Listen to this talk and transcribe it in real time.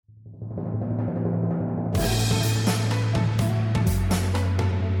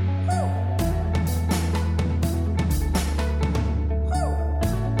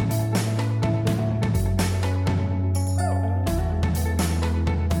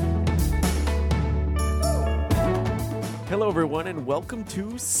Hello, everyone, and welcome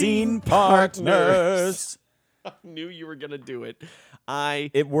to Scene Partners. I knew you were going to do it.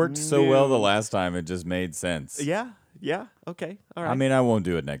 It worked so well the last time, it just made sense. Yeah, okay, all right. I mean, I won't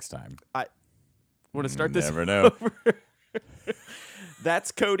do it next time. I want to start this Never know. over.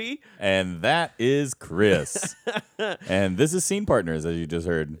 That's Cody. And that is Chris. And this is Scene Partners, as you just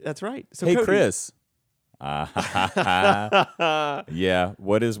heard. That's right. So Hey, Cody, Chris. Yeah.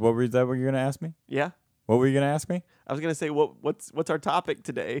 What was that what you're going to ask me? Yeah, What were you going to ask me? I was going to say, what's our topic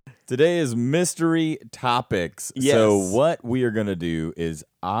today? Today is mystery topics. Yes. So what we are going to do is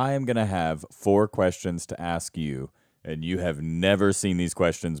I am going to have 4 questions to ask you, and you have never seen these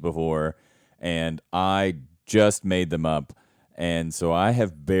questions before, and I just made them up. And so I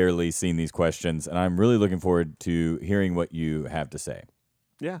have barely seen these questions, and I'm really looking forward to hearing what you have to say.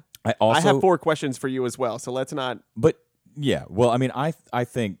 Yeah. I have 4 questions for you as well, so let's not... But yeah, well, I mean, I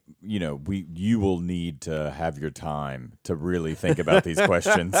think, you will need to have your time to really think about these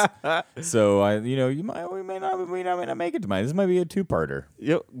questions. So we may not make it tonight. This might be a 2-parter.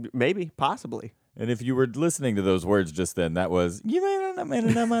 Maybe, possibly. And if you were listening to those words just then, that was There's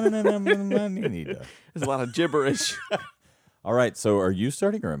a lot of gibberish. All right, so are you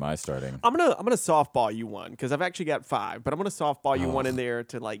starting or am I starting? I'm gonna softball you one because I've actually got 5, but I'm gonna softball you one in there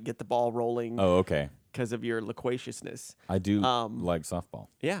to like get the ball rolling. Oh, okay. Because of your loquaciousness. I do like softball.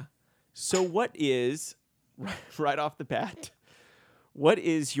 Yeah. So what is right off the bat? What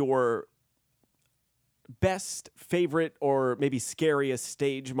is your best, favorite, or maybe scariest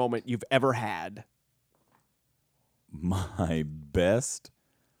stage moment you've ever had? My best,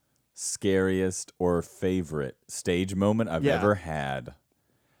 scariest, or favorite stage moment I've ever had.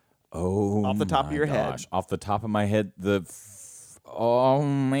 Oh, off the top of your head. Off the top of my head, oh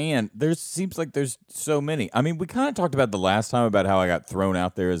man, seems like there's so many. I mean, we kind of talked about the last time about how I got thrown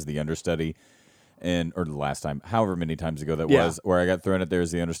out there as the understudy, or the last time, however many times ago that was, where I got thrown out there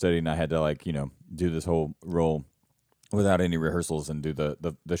as the understudy and I had to do this whole role without any rehearsals and do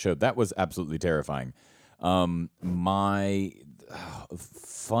the show. That was absolutely terrifying. My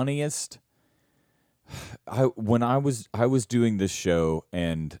funniest, when I was doing this show,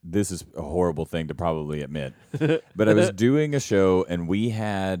 and this is a horrible thing to probably admit, but I was doing a show and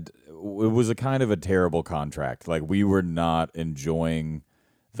it was a kind of a terrible contract. Like, we were not enjoying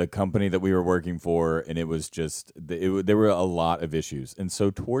the company that we were working for, and it was just, there were a lot of issues. And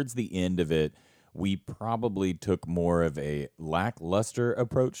so towards the end of it, we probably took more of a lackluster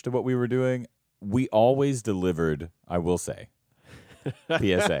approach to what we were doing. We always delivered, I will say,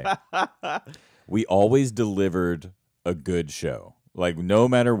 PSA. We always delivered a good show. Like, no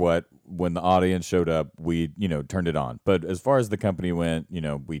matter what, when the audience showed up, we, turned it on. But as far as the company went,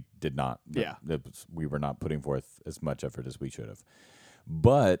 we did not. Yeah. We were not putting forth as much effort as we should have.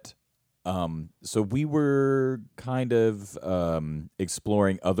 But, so we were kind of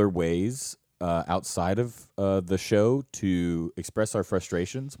exploring other ways outside of the show to express our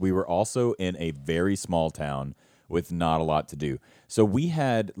frustrations. We were also in a very small town with not a lot to do. So we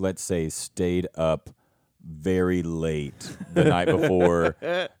had, let's say, stayed up very late the night before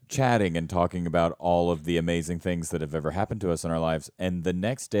chatting and talking about all of the amazing things that have ever happened to us in our lives. And the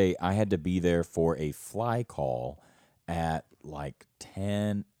next day I had to be there for a fly call at like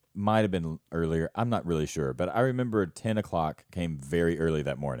 10, might have been earlier. I'm not really sure, but I remember 10 o'clock came very early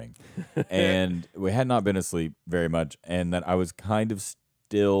that morning and we had not been asleep very much. And that I was kind of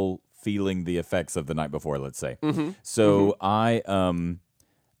still feeling the effects of the night before, let's say. Mm-hmm. So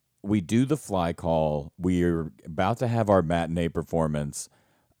we do the fly call. We're about to have our matinee performance.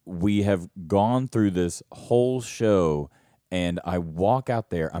 We have gone through this whole show, and I walk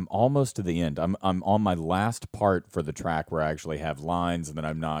out there. I'm almost to the end. I'm on my last part for the track where I actually have lines, and then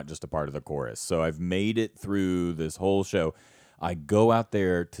I'm not just a part of the chorus. So I've made it through this whole show. I go out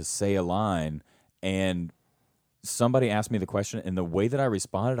there to say a line, and somebody asked me the question, and the way that I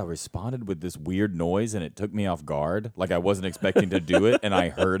responded with this weird noise, and it took me off guard. Like, I wasn't expecting to do it, and I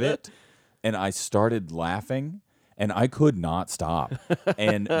heard it, and I started laughing, and I could not stop.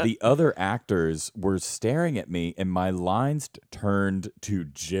 And the other actors were staring at me, and my lines turned to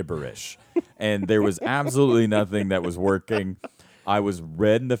gibberish, and there was absolutely nothing that was working. I was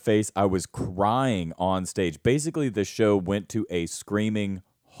red in the face. I was crying on stage. Basically, the show went to a screaming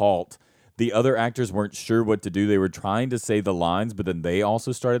halt. The other actors weren't sure what to do. They were trying to say the lines, but then they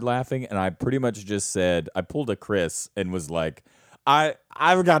also started laughing. And I pretty much just said, I pulled a Chris and was like, I've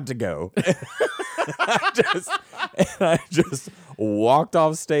got to go. I just walked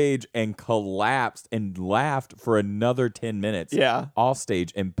off stage and collapsed and laughed for another 10 minutes off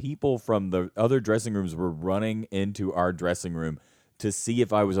stage. And people from the other dressing rooms were running into our dressing room to see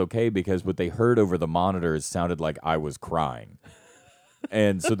if I was okay because what they heard over the monitors sounded like I was crying.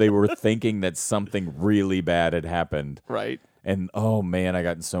 And so they were thinking that something really bad had happened. Right. And oh man, I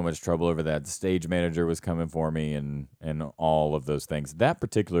got in so much trouble over that. The stage manager was coming for me and all of those things. That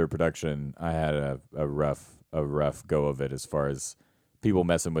particular production, I had a rough go of it as far as people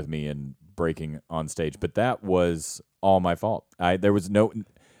messing with me and breaking on stage. But that was all my fault. There was no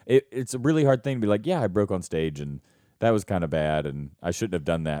it's a really hard thing to be like, yeah, I broke on stage and that was kind of bad and I shouldn't have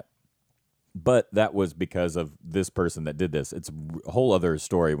done that. But that was because of this person that did this. It's a whole other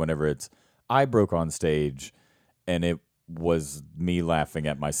story whenever it's I broke on stage and it was me laughing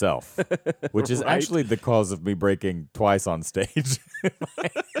at myself, which is Right. actually the cause of me breaking twice on stage in my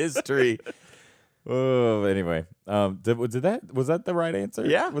history. Oh, anyway, was that the right answer?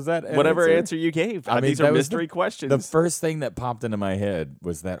 Yeah. Was that an whatever answer you gave? I mean, These that are was mystery questions. The first thing that popped into my head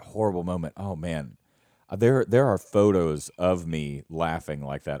was that horrible moment. Oh man, there are photos of me laughing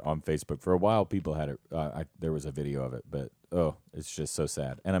like that on Facebook. For a while, people had it. There was a video of it, but it's just so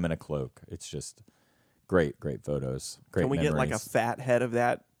sad. And I'm in a cloak. It's just great photos. Great. Can we get like a memories. fat head of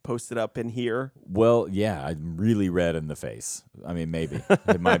that posted up in here? Well, yeah, I'm really red in the face. I mean, maybe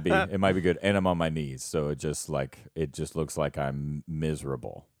it might be good. And I'm on my knees, so it just looks like I'm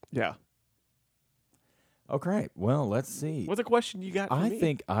miserable. Yeah. Okay, well, let's see. What's a question you got for I me?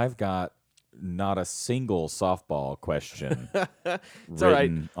 think I've got not a single softball question It's all right.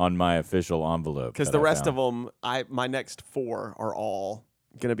 written on my official envelope. Because the rest of them, my next 4 are all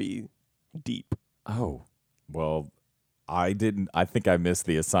going to be deep. Oh, well, I didn't. I think I missed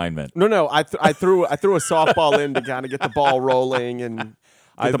the assignment. No, I threw a softball in to kind of get the ball rolling and get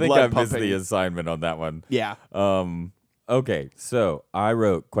I the think blood I missed pumping. the assignment on that one. Yeah. Okay, so I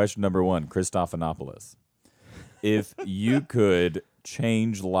wrote question number 1, Christophanopoulos. If you could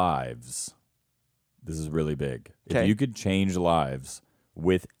change lives, this is really big. If Okay. you could change lives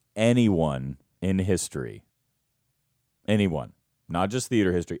with anyone in history, anyone, not just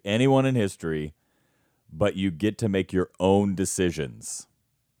theater history, anyone in history, but you get to make your own decisions,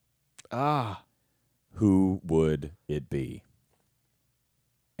 who would it be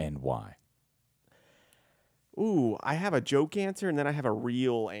and why? Ooh, I have a joke answer and then I have a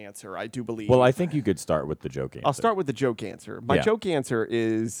real answer, I do believe. Well, I think you could start with the joke answer. I'll start with the joke answer. My Yeah. joke answer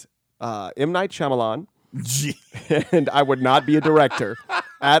is M. Night Shyamalan, Gee, and I would not be a director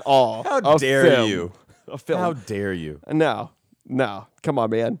at all. how of dare film. you? A film. How dare you? No. Come on,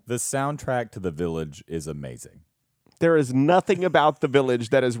 man. The soundtrack to The Village is amazing. There is nothing about The Village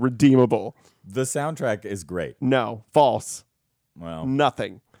that is redeemable. The soundtrack is great. No. False. Well,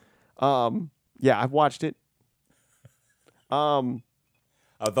 Nothing. Yeah, I've watched it. I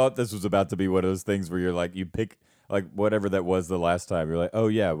thought this was about to be one of those things where you're like, you pick like whatever that was the last time. You're like, oh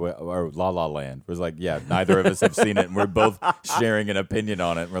yeah, or La La Land. It was like, yeah, neither of us have seen it, and we're both sharing an opinion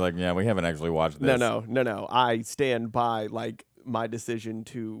on it. And we're like, yeah, we haven't actually watched this. No. I stand by like my decision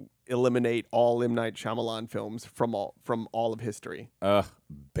to eliminate all M. Night Shyamalan films from all of history.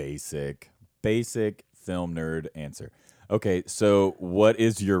 Basic film nerd answer. Okay, so what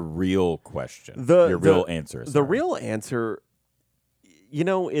is your real question? Your real answer. The sorry. real answer,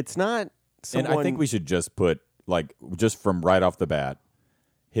 it's not someone. And I think we should just put, like, just from right off the bat,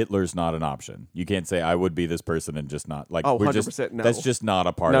 Hitler's not an option. You can't say I would be this person and just not. Like, Oh, we're just 100% no. That's just not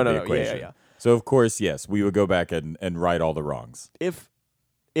a part No, of no, the no. Yeah, equation. yeah. So of course, yes, we would go back and right all the wrongs. If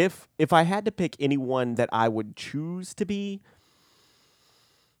I had to pick anyone that I would choose to be,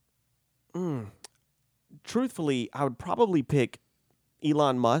 truthfully, I would probably pick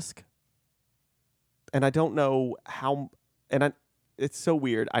Elon Musk. And I don't know how, it's so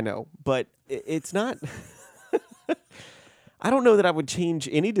weird, I know, but it's not. I don't know that I would change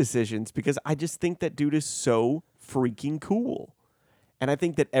any decisions because I just think that dude is so freaking cool. And I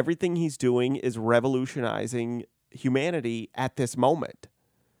think that everything he's doing is revolutionizing humanity at this moment.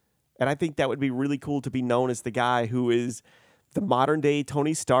 And I think that would be really cool to be known as the guy who is the modern day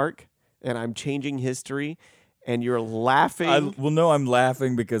Tony Stark, and I'm changing history, and you're laughing. I'm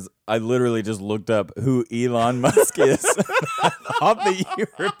laughing because I literally just looked up who Elon Musk is. I thought that you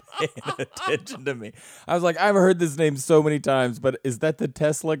were paying attention to me. I was like, I've heard this name so many times, but is that the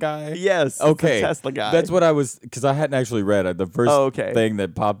Tesla guy? Yes, it's Okay. the Tesla guy. That's what I was, because I hadn't actually read it. The first okay. thing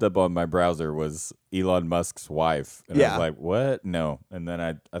that popped up on my browser was Elon Musk's wife. And I Yeah. was like, what? No. And then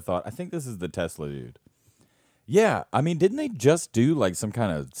I thought, I think this is the Tesla dude. Yeah, I mean, didn't they just do like some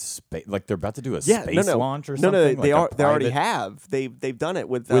kind of space? Like they're about to do a space launch or something? No, Like they a they already private- have. They've done it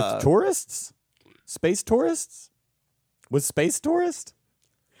with tourists, space tourists, with space tourists.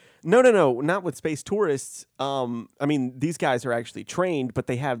 No, not with space tourists. I mean, these guys are actually trained, but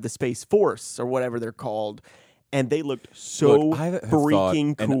they have the Space Force or whatever they're called, and they looked so Look, I have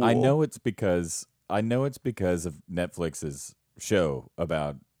freaking thought, cool. and I know it's because of Netflix's show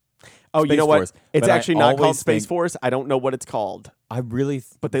about. Oh, Space you know what? Force, It's but I actually not called always Space think- Force. I don't know what it's called. I really,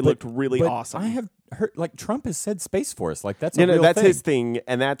 But they looked really awesome. I have heard like Trump has said Space Force, like that's No, a real that's thing. his thing,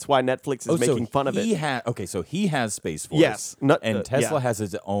 and that's why Netflix is making fun of it. So he has Space Force. Yes, and Tesla yeah. has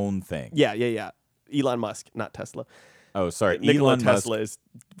his own thing. Yeah. Elon Musk, not Tesla. Oh, sorry, Nikola Elon Tesla Musk. is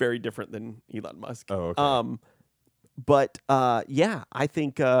very different than Elon Musk. Oh, okay. But yeah, I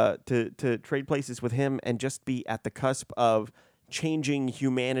think to trade places with him and just be at the cusp of changing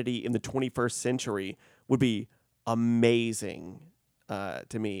humanity in the 21st century would be amazing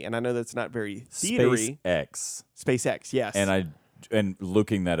to me. And I know that's not very theatery. SpaceX, yes. And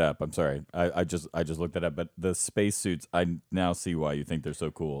looking that up, I'm sorry, I just looked that up. But the spacesuits, I now see why you think they're so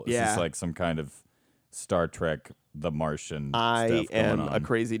cool. It's just like some kind of Star Trek, The Martian. I stuff am going on. a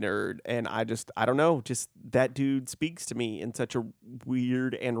crazy nerd, and I don't know, just that dude speaks to me in such a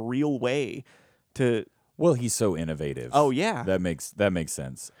weird and real way. Well, he's so innovative. Oh yeah, That makes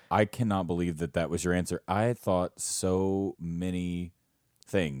sense. I cannot believe that was your answer. I thought so many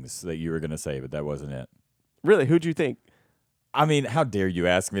things that you were going to say, but that wasn't it. really? Who'd you think? I mean, how dare you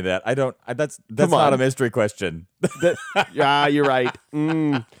ask me that? I don't. That's Come not on. a mystery question. Yeah, you're right.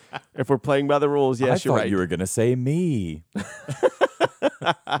 If we're playing by the rules, yes, I you're thought right. you were going to say me.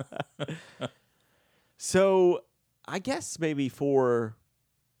 So, I guess maybe for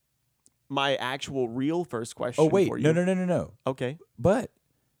my actual real first question. Oh wait, for you. no. Okay. But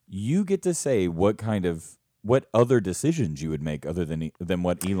you get to say what other decisions you would make other than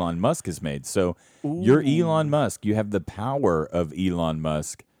what Elon Musk has made. So you're Elon Musk. You have the power of Elon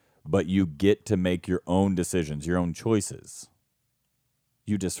Musk, but you get to make your own decisions, your own choices.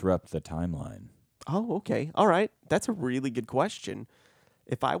 You disrupt the timeline. Oh, okay. All right. That's a really good question.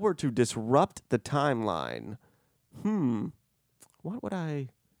 If I were to disrupt the timeline, what would I?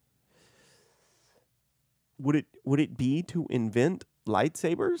 Would it be to invent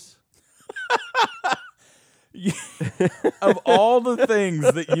lightsabers? Of all the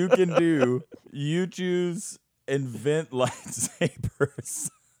things that you can do, you choose invent lightsabers.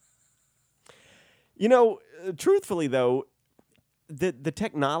 You know, truthfully though, the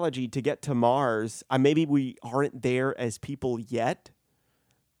technology to get to Mars, maybe we aren't there as people yet.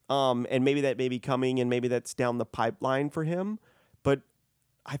 And maybe that may be coming, and maybe that's down the pipeline for him. But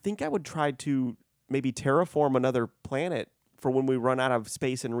I think I would try to maybe terraform another planet for when we run out of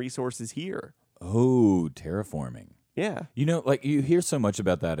space and resources here. Oh, terraforming. Yeah. You know, like you hear so much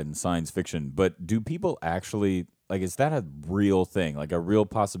about that in science fiction, but do people actually, like, is that a real thing? Like a real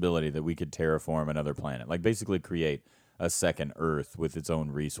possibility that we could terraform another planet? Like basically create a second Earth with its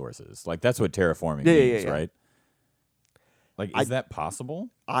own resources? Like that's what terraforming means, right? Like, is that possible?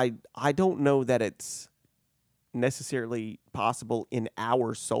 I don't know that it's necessarily possible in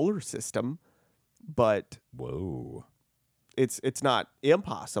our solar system, but Whoa. it's not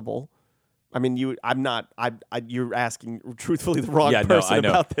impossible. I mean, you're asking truthfully the wrong person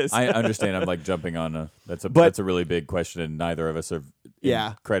about this. I understand. I'm like jumping on that's a really big question, and neither of us are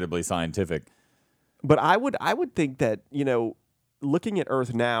incredibly scientific. But I would think that, you know, looking at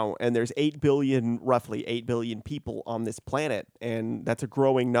Earth now, and there's roughly 8 billion people on this planet, and that's a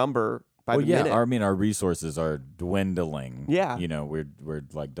growing number by the minute. Our resources are dwindling. Yeah. You know, we're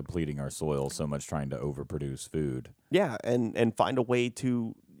like depleting our soil so much trying to overproduce food. Yeah, and find a way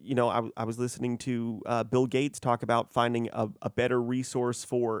to, you know, I was listening to Bill Gates talk about finding a better resource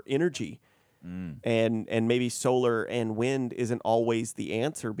for energy. And maybe solar and wind isn't always the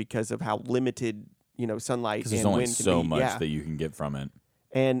answer because of how limited, you know, sunlight and there's only wind can so be. much that you can get from it.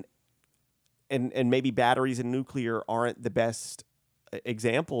 And maybe batteries and nuclear aren't the best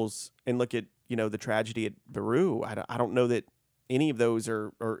examples. And look at, you know, the tragedy at Beirut. I don't know that any of those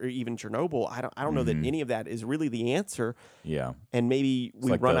or even Chernobyl. I don't know that any of that is really the answer. Yeah. And maybe we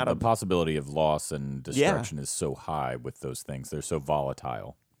like run the out of possibility of loss and destruction is so high with those things. They're so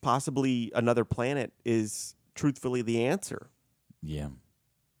volatile. Possibly another planet is truthfully the answer. Yeah.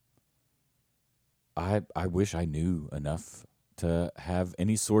 I wish I knew enough to have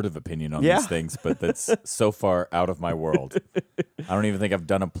any sort of opinion on these things, but that's so far out of my world. I don't even think I've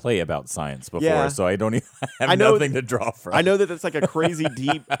done a play about science before, so I don't even have nothing to draw from. I know that that's like a crazy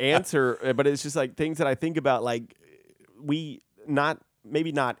deep answer, but it's just like things that I think about, like maybe not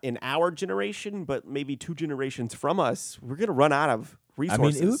in our generation, but maybe 2 generations from us, we're going to run out of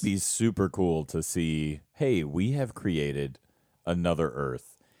resources. I mean, it would be super cool to see, hey, we have created another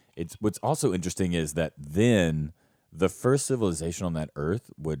Earth. What's also interesting is that then the first civilization on that Earth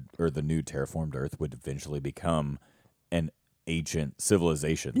the new terraformed Earth would eventually become an ancient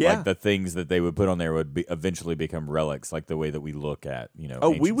civilization. Yeah. Like the things that they would put on there would eventually become relics, like the way that we look at, Oh,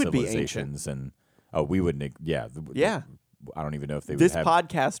 ancient we would be civilizations. And we wouldn't. Yeah. Yeah. I don't even know if they This would have.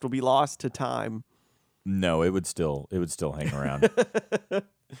 podcast will be lost to time. No, it would still hang around.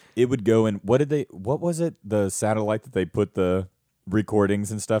 It would go in. What was it? The satellite that they put the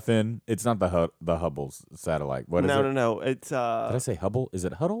recordings and stuff in? It's not the Hubble satellite. What is it? No. It's Did I say Hubble? Is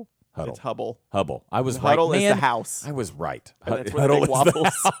it Huddle? Huddle. It's Hubble. Hubble. I was Huddle right. is the Man, house. I was right. And that's where they Huddle make is the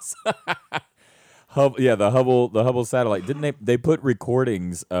waffles. house. Yeah, the Hubble satellite. Didn't they put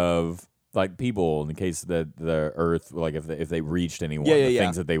recordings of like people in the case that the Earth, like if they reached anyone, the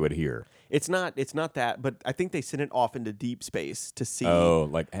things that they would hear. It's not that, but I think they sent it off into deep space to see. Oh,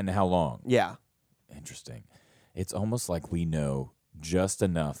 and how long? Yeah. Interesting. It's almost like we know just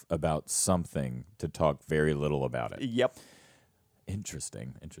enough about something to talk very little about it. Yep.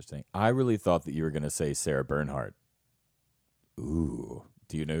 Interesting. I really thought that you were going to say Sarah Bernhardt. Ooh.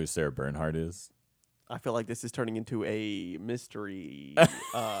 Do you know who Sarah Bernhardt is? I feel like this is turning into a mystery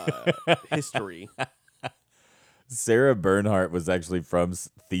history. Sarah Bernhardt was actually from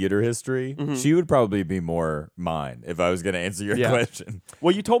theater history. Mm-hmm. She would probably be more mine if I was going to answer your question.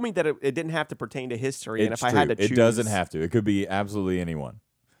 Well, you told me that it didn't have to pertain to history, and It's if I had to true. choose, It doesn't have to. It could be absolutely anyone.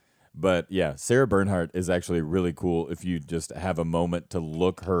 But yeah, Sarah Bernhardt is actually really cool if you just have a moment to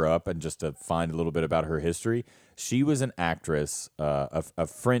look her up and just to find a little bit about her history. She was an actress, a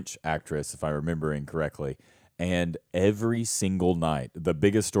French actress, if I'm remembering correctly. And every single night, the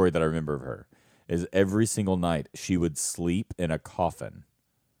biggest story that I remember of her is every single night she would sleep in a coffin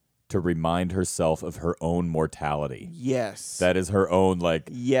to remind herself of her own mortality. Yes. That is her own,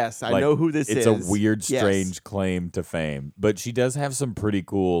 yes, I know who this is. It's a weird, Yes. strange claim to fame, but she does have some pretty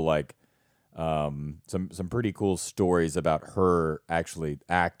cool, some pretty cool stories about her actually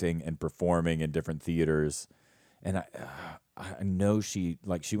acting and performing in different theaters. And I know she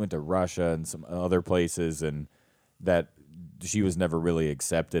went to Russia and some other places, and that she was never really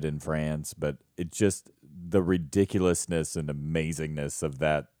accepted in France. But it just the ridiculousness and amazingness of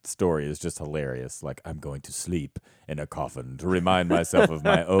that story is just hilarious. Like, I'm going to sleep in a coffin to remind myself of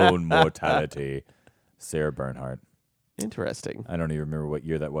my own mortality. Sarah Bernhardt. Interesting. I don't even remember what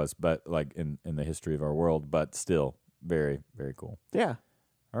year that was, but in the history of our world, but still very, very cool. Yeah.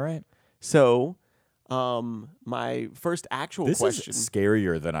 All right. So, my first actual This question. is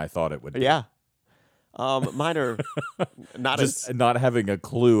scarier than I thought it would be. Yeah. Mine are not Just as not having a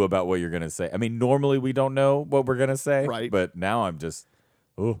clue about what you're going to say. I mean, normally we don't know what we're going to say. Right. But now I'm just,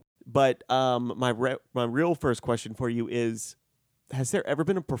 ooh. But my real first question for you is: has there ever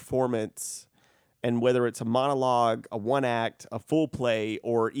been a performance, and whether it's a monologue, a one act, a full play,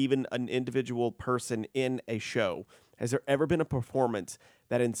 or even an individual person in a show, has there ever been a performance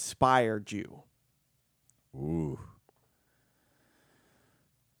that inspired you? Ooh.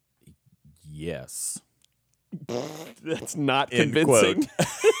 Yes. That's not End convincing.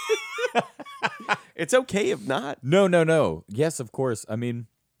 It's okay if not. No. Yes, of course. I mean,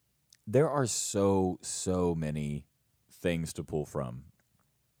 there are so many things to pull from.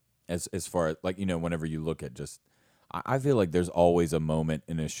 As far as whenever you look at just, I feel like there's always a moment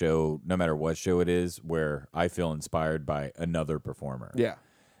in a show, no matter what show it is, where I feel inspired by another performer. Yeah.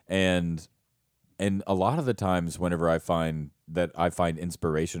 And a lot of the times, whenever I find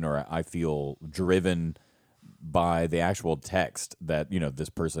inspiration or I feel driven by the actual text that this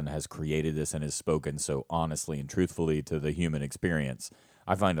person has created this and has spoken so honestly and truthfully to the human experience,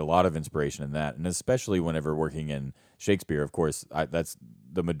 I find a lot of inspiration in that. And especially whenever working in Shakespeare, of course, that's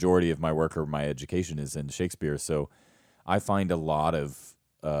the majority of my work or my education is in Shakespeare. So I find a lot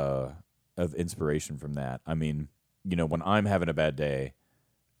of inspiration from that. I mean, when I'm having a bad day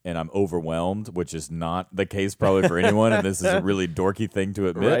and I'm overwhelmed, which is not the case probably for anyone, and this is a really dorky thing to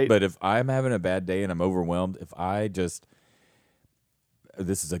admit, Right. but if I'm having a bad day and I'm overwhelmed,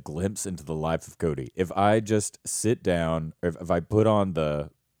 this is a glimpse into the life of Cody. If I just sit down, or if I put on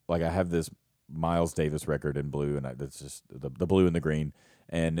I have this Miles Davis record in blue, and it's just the blue and the green,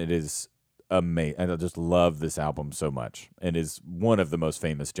 and it is amazing. And I just love this album so much, and is one of the most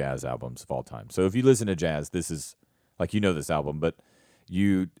famous jazz albums of all time. So if you listen to jazz, this is this album, but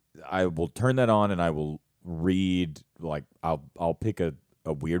I will turn that on and I will read, I'll pick a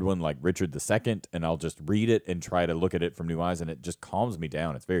weird one like Richard II, and I'll just read it and try to look at it from new eyes, and it just calms me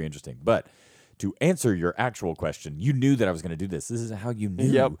down. It's very interesting. But to answer your actual question, you knew that I was going to do this. This is how you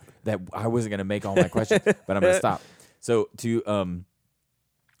knew that I wasn't going to make all my questions, but I'm going to stop. So to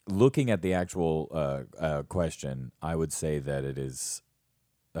looking at the actual question, I would say that it is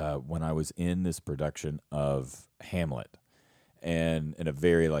when I was in this production of Hamlet. And in a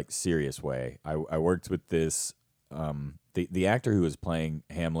very serious way, I worked with this the actor who was playing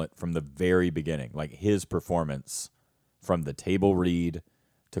Hamlet from the very beginning, like his performance from the table read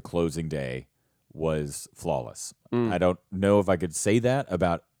to closing day was flawless. I don't know if I could say that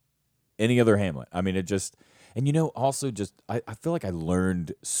about any other Hamlet. I mean, it just, and also just, I feel like I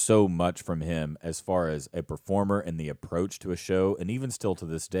learned so much from him as far as a performer and the approach to a show. And even still to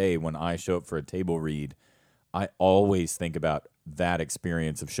this day, when I show up for a table read, I always think about that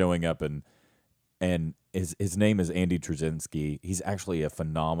experience of showing up and his name is Andy Trzynski. He's actually a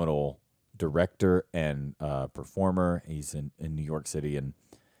phenomenal director and performer. He's in New York City, and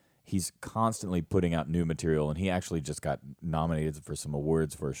he's constantly putting out new material. And he actually just got nominated for some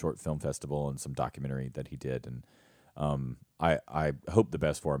awards for a short film festival and some documentary that he did. And I hope the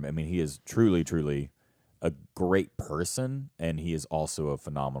best for him. I mean, he is truly, truly a great person, and he is also a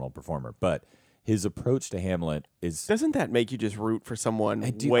phenomenal performer. But his approach to Hamlet is... Doesn't that make you just root for someone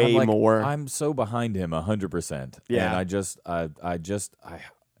way more? I'm so behind him 100%. Yeah. And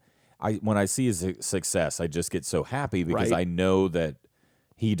I when I see his success, I just get so happy because Right. I know that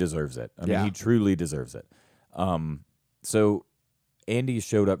he deserves it. I mean, he truly deserves it. So Andy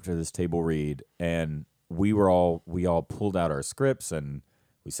showed up to this table read, and we all pulled out our scripts, and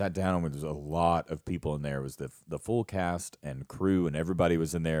we sat down, and there was a lot of people in there. It was the full cast and crew, and everybody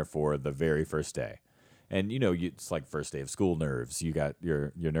was in there for the very first day. And it's like first day of school nerves. You got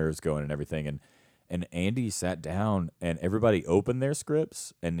your nerves going and everything. And Andy sat down, and everybody opened their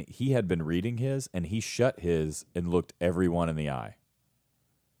scripts, and he had been reading his, and he shut his and looked everyone in the eye.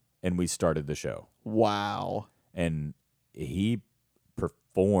 And we started the show. Wow. And he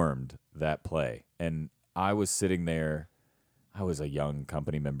performed that play. And I was sitting there. I was a young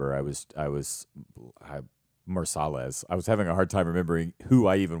company member. I was Marsales. I was having a hard time remembering who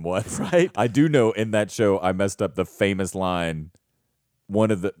I even was. Right. I do know in that show I messed up the famous line.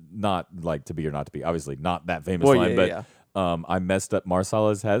 One of the, not like to be or not to be, obviously not that famous line, but I messed up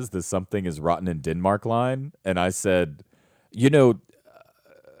Marsales has the "something is rotten in Denmark" line, and I said, it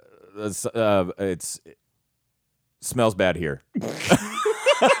smells bad here.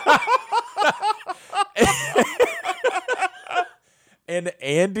 And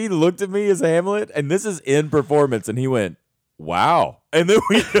Andy looked at me as Hamlet, and this is in performance, and he went, "Wow!" And then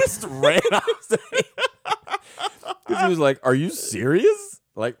we just ran off stage because he was like, "Are you serious?"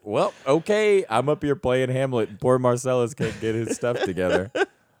 Like, well, okay, I'm up here playing Hamlet, and poor Marcellus can't get his stuff together.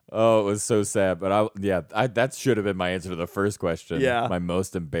 Oh, it was so sad. But that should have been my answer to the first question. Yeah. My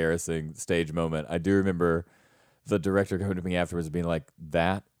most embarrassing stage moment. I do remember the director coming to me afterwards being like,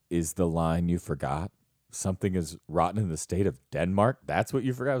 "That is the line you forgot? Something is rotten in the state of Denmark? That's what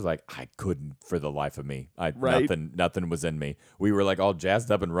you forgot?" I was like, I couldn't for the life of me. Right. Nothing was in me. We were like all jazzed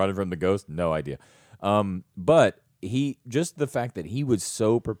up and running from the ghost. No idea. But just the fact that he was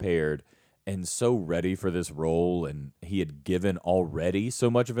so prepared and so ready for this role, and he had given already so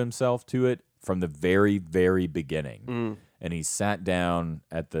much of himself to it from the very, very beginning. And he sat down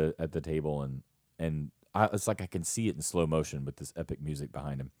at the table, and it's like I can see it in slow motion with this epic music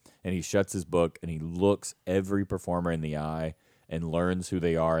behind him. And he shuts his book, and he looks every performer in the eye and learns who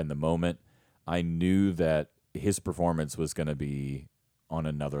they are in the moment. I knew that his performance was going to be on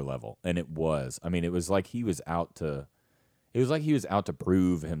another level, and it was. I mean, it was like he was out to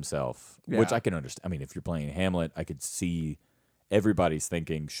prove himself, which I can understand. I mean, if you're playing Hamlet, I could see everybody's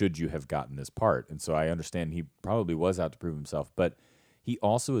thinking, should you have gotten this part? And so I understand he probably was out to prove himself, but he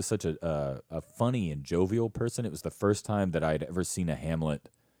also is such a funny and jovial person. It was the first time that I'd ever seen a Hamlet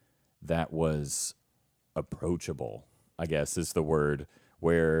that was approachable, I guess is the word,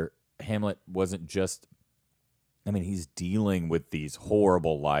 where Hamlet wasn't just, I mean, he's dealing with these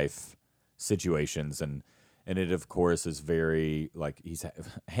horrible life situations, and it, of course, is very, like,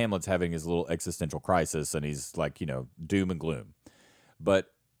 Hamlet's having his little existential crisis, and he's like, doom and gloom.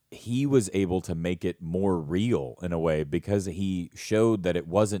 But he was able to make it more real in a way because he showed that it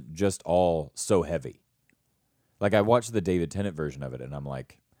wasn't just all so heavy. Like, I watched the David Tennant version of it, and I'm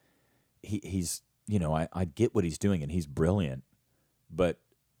like, he's, I get what he's doing, and he's brilliant, but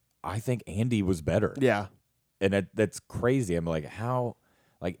I think Andy was better. Yeah. And that's crazy. I'm like, how,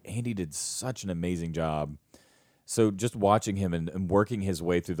 like, Andy did such an amazing job. So just watching him and working his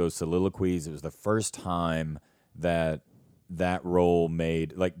way through those soliloquies, it was the first time that role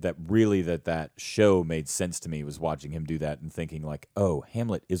made, like, that show made sense to me, was watching him do that and thinking like, oh,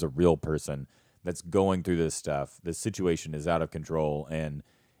 Hamlet is a real person that's going through this stuff. This situation is out of control, and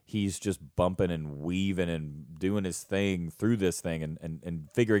he's just bumping and weaving and doing his thing through this thing and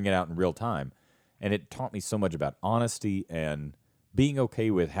figuring it out in real time. And it taught me so much about honesty and being okay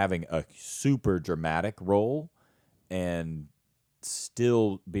with having a super dramatic role and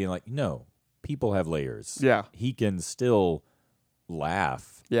still being like, no, people have layers. Yeah. He can still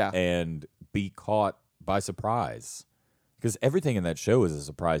laugh Yeah. and be caught by surprise. Because everything in that show is a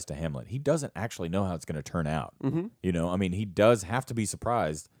surprise to Hamlet. He doesn't actually know how it's going to turn out. Mm-hmm. You know, I mean, he does have to be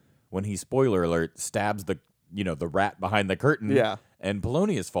surprised when he, spoiler alert, stabs the rat behind the curtain. Yeah. And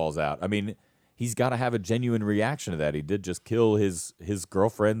Polonius falls out. I mean, he's got to have a genuine reaction to that. He did just kill his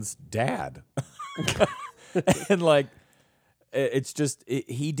girlfriend's dad. And like, it's just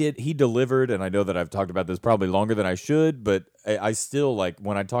he delivered. And I know that I've talked about this probably longer than I should, but I still, like,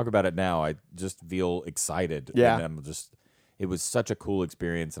 when I talk about it now, I just feel excited. Yeah. And it was such a cool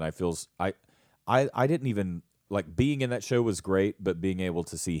experience. And I didn't even, like, being in that show was great, but being able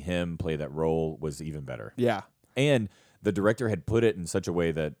to see him play that role was even better. Yeah. And the director had put it in such a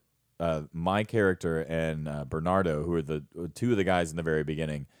way that my character and Bernardo, who are the two of the guys in the very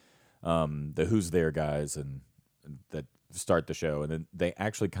beginning, the Who's There guys, and that start the show, and then they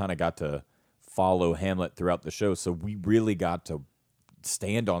actually kind of got to follow Hamlet throughout the show. So we really got to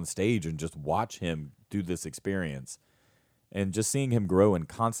stand on stage and just watch him do this experience, and just seeing him grow and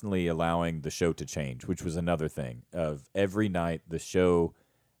constantly allowing the show to change, which was another thing. Of every night, the show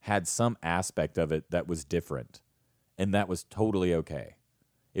had some aspect of it that was different, and that was totally okay.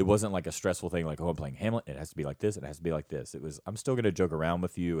 It wasn't like a stressful thing like, oh, I'm playing Hamlet, it has to be like this, it has to be like this. It was, I'm still going to joke around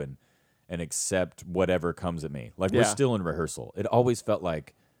with you and accept whatever comes at me. Like, we're still in rehearsal. It always felt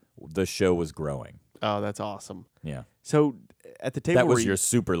like the show was growing. Oh, that's awesome. Yeah. So at the table, That was your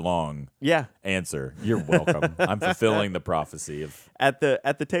super long answer. You're welcome. I'm fulfilling the prophecy of... At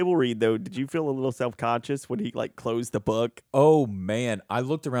the table read, though, did you feel a little self-conscious when he, like, closed the book? Oh, man. I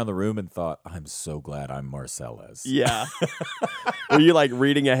looked around the room and thought, I'm so glad I'm Marcellus. Yeah. Were you, like,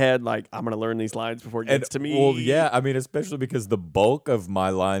 reading ahead, like, I'm going to learn these lines before it gets to me? Well, yeah. I mean, especially because the bulk of my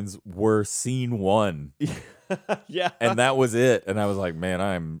lines were scene one. Yeah. And that was it. And I was like,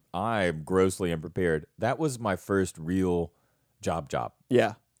 man, I'm grossly unprepared. That was my first real job.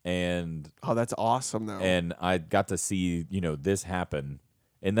 Yeah. And oh, that's awesome, though. And I got to see, this happen.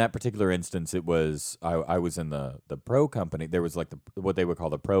 In that particular instance, it was I was in the pro company. There was like what they would call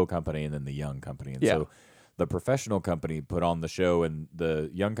the pro company and then the young company. And so the professional company put on the show, and the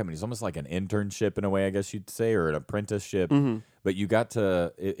young company is almost like an internship in a way, I guess you'd say, or an apprenticeship. Mm-hmm. But you got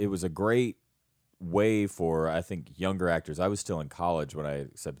to, it was a great way for, I think, younger actors. I was still in college when I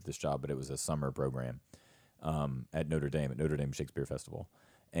accepted this job, but it was a summer program at Notre Dame Shakespeare Festival.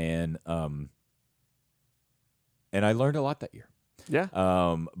 And I learned a lot that year. Yeah.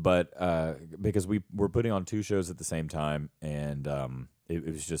 But because we were putting on two shows at the same time, and it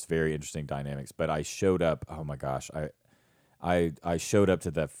was just very interesting dynamics. But I showed up. Oh my gosh, I showed up to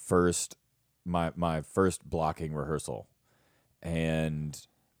that my first blocking rehearsal, and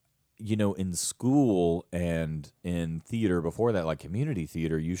in school and in theater before that, like community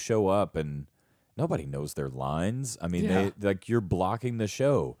theater, you show up and nobody knows their lines. I mean, you're blocking the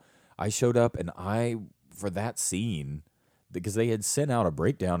show. I showed up and for that scene, because they had sent out a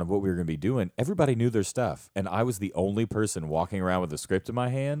breakdown of what we were going to be doing, everybody knew their stuff. And I was the only person walking around with a script in my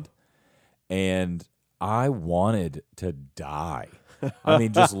hand. And I wanted to die. I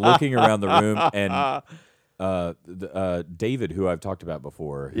mean, just looking around the room, and David, who I've talked about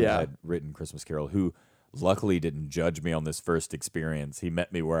before, who had written Christmas Carol, who luckily didn't judge me on this first experience. He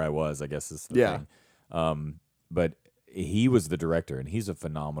met me where I was, I guess is the thing. But he was the director, and he's a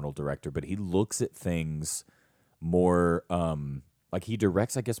phenomenal director, but he looks at things more, like he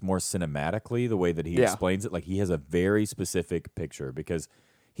directs, I guess, more cinematically, the way that he explains it. Like, he has a very specific picture, because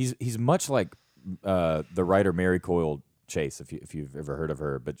he's much like the writer Mary Coyle Chase, if you've ever heard of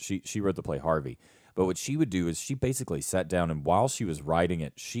her, but she wrote the play Harvey. But what she would do is she basically sat down, and while she was writing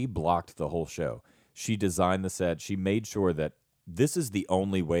it, she blocked the whole show. She designed the set. She made sure that this is the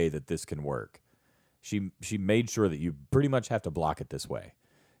only way that this can work. She made sure that you pretty much have to block it this way.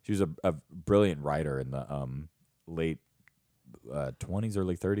 She was a brilliant writer in the late 20s,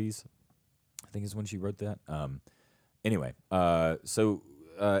 early 30s. I think is when she wrote that. Anyway,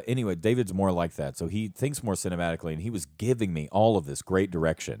 David's more like that. So he thinks more cinematically, and he was giving me all of this great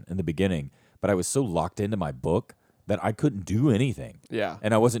direction in the beginning, but I was so locked into my book that I couldn't do anything. Yeah.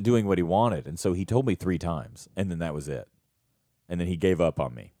 And I wasn't doing what he wanted. And so he told me 3 times, and then that was it. And then he gave up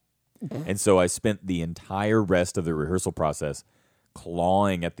on me. And so I spent the entire rest of the rehearsal process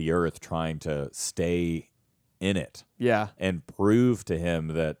clawing at the earth, trying to stay in it. Yeah. And prove to him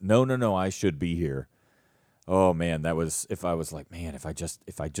that, no, I should be here. Oh man, that was, if I was like, man, if I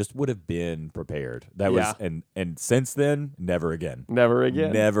just would have been prepared. That was, and since then, never again. Never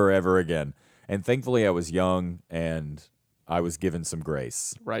again. Never, ever again. And thankfully I was young, and I was given some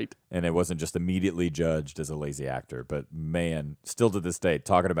grace. Right. And it wasn't just immediately judged as a lazy actor. But man, still to this day,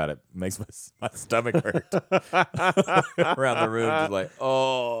 talking about it makes my stomach hurt. Around the room, just like,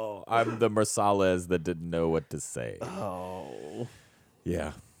 oh, I'm the Marsales that didn't know what to say. Oh.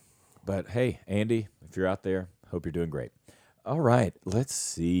 Yeah. But hey, Andy, if you're out there, hope you're doing great. All right, let's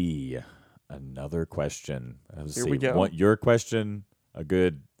see. Another question. Here we go. Your question, a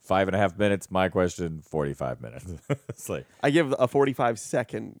good 5.5 minutes. My question, 45 minutes. It's like, I give a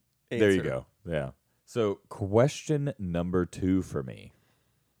 45-second answer. there you go. Yeah. So question number 2 for me.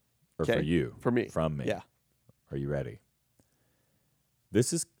 Or for Okay. you. For me. From me. Yeah. Are you ready?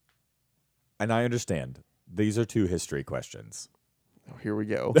 This is, and I understand, these are 2 history questions. Oh, here we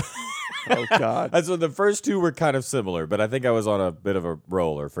go. Oh, God. So the first 2 were kind of similar, but I think I was on a bit of a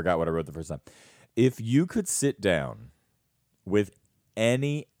roll or forgot what I wrote the first time. If you could sit down with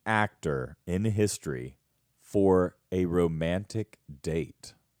any actor in history for a romantic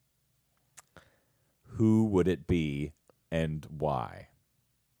date, who would it be and why?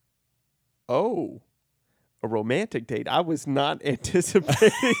 Oh, a romantic date. I was not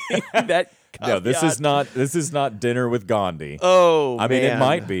anticipating that. No, this is not dinner with Gandhi. Oh, I mean, man. it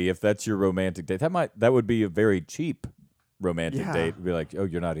might be if that's your romantic date. That would be a very cheap romantic Yeah. date. It'd be like, oh,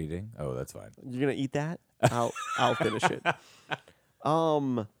 you're not eating? Oh, that's fine. You're gonna eat that? I'll finish it.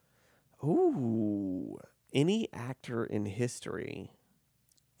 Ooh, any actor in history.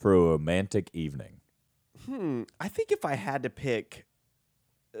 For a romantic evening. I think if I had to pick,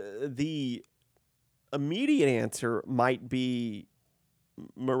 the immediate answer might be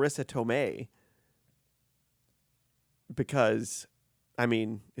Marissa Tomei, because, I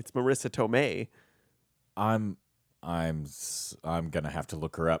mean, it's Marissa Tomei. I'm gonna have to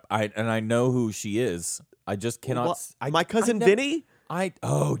look her up. I know who she is. I just cannot. Well, my cousin Vinny. Yeah.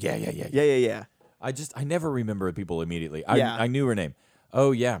 Yeah. I never remember people immediately. Yeah. I knew her name.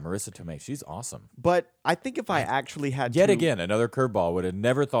 Oh yeah, Marissa Tomei. She's awesome. But I think if I actually had Yet to, again, another curveball. Would have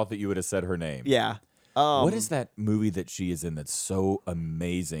never thought that you would have said her name. yeah. What is that movie that she is in that's so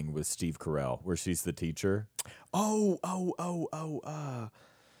amazing with Steve Carell, where she's the teacher? Punch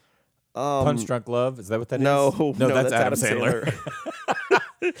Drunk Love? Is that what that is? No, that's Adam Sandler.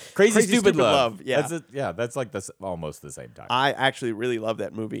 Crazy Stupid Love. Yeah. That's it. Yeah, that's like this almost the same time. I actually really love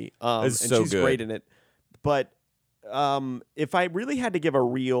that movie. It's and so she's good. great in it. But if I really had to give a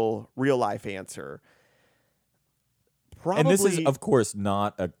real life answer, probably. And this is, of course,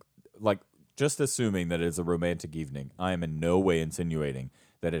 not just assuming that it's a romantic evening. I am in no way insinuating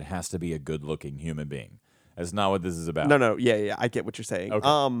that it has to be a good-looking human being. That's not what this is about. No, yeah, I get what you're saying.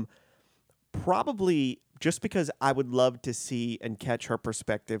 Okay. Probably just because I would love to see and catch her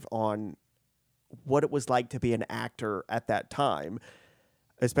perspective on what it was like to be an actor at that time,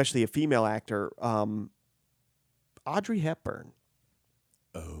 especially a female actor. Audrey Hepburn.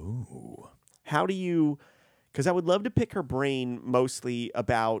 Oh. How do you? Because I would love to pick her brain mostly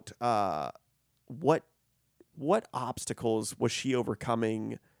about what obstacles was she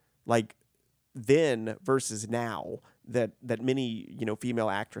overcoming, like then versus now, that many female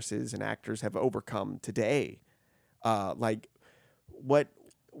actresses and actors have overcome today. Like what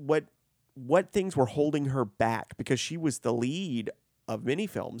things were holding her back, because she was the lead of many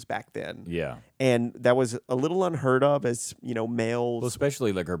films back then. Yeah. And that was a little unheard of as, males. Well,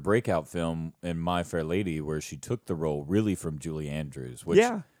 especially like her breakout film in My Fair Lady, where she took the role really from Julie Andrews. Which,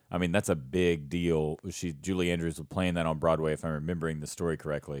 Yeah. I mean, that's a big deal. Julie Andrews was playing that on Broadway, if I'm remembering the story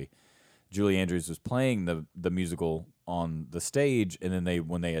correctly. Julie Andrews was playing the musical on the stage, and then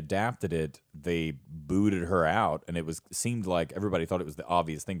when they adapted it, they booted her out, and seemed like everybody thought it was the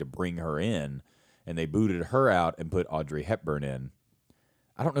obvious thing to bring her in, and they booted her out and put Audrey Hepburn in.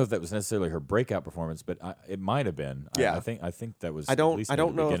 I don't know if that was necessarily her breakout performance, but it might have been. Yeah. I think that was. I don't At least I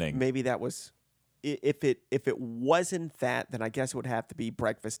don't know beginning. if maybe that was, if it wasn't that, then I guess it would have to be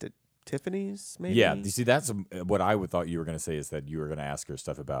Breakfast at Tiffany's, maybe. Yeah, you see, that's what I thought you were going to say, is that you were going to ask her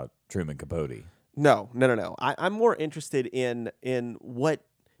stuff about Truman Capote. No. I'm more interested in what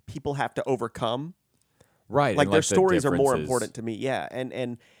people have to overcome. Right. Like and their the stories are more differences. important to me. Yeah.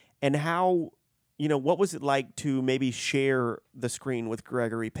 And how, what was it like to maybe share the screen with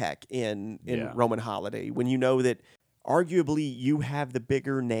Gregory Peck in Yeah. Roman Holiday, when you know that arguably you have the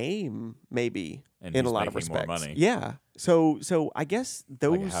bigger name, maybe, And in a he's lot of making more respects. money. Yeah. So I guess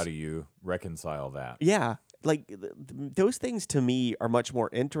those. Like, how do you reconcile that? Yeah, like those things to me are much more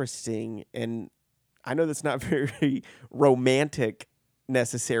interesting, and I know that's not very romantic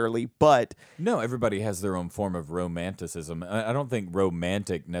necessarily, but No, everybody has their own form of romanticism. I don't think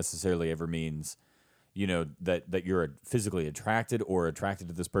romantic necessarily ever means, that you're physically attracted or attracted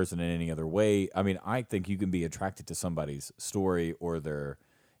to this person in any other way. I mean, I think you can be attracted to somebody's story or their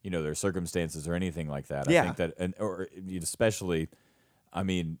circumstances or anything like that. Yeah. I think that, or especially, I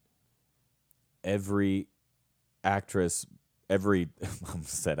mean, every actress, everybody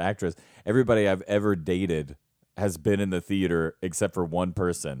I've ever dated has been in the theater except for one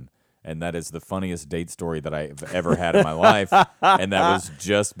person. And that is the funniest date story that I've ever had in my life. And that was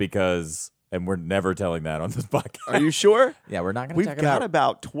just because, and we're never telling that on this podcast. Are you sure? Yeah, we're not going to We've talk got about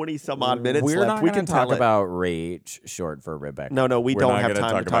about 20 some odd minutes We're left. not We going can to talk tell it. about Rach, short for Rebecca. No, we We're don't not have gonna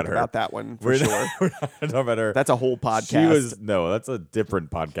time to talk her. about that one for We're sure. We're not going to talk about her. That's a whole podcast. That's a different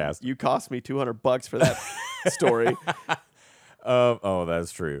podcast. You cost me $200 for that story. Oh,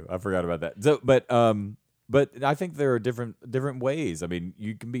 that's true. I forgot about that. So, but I think there are different ways. I mean,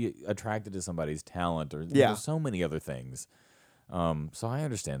 you can be attracted to somebody's talent, or there's so many other things. So I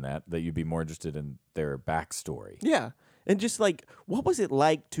understand that you'd be more interested in their backstory. Yeah, and just like, what was it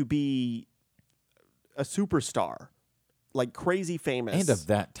like to be a superstar, like crazy famous, And of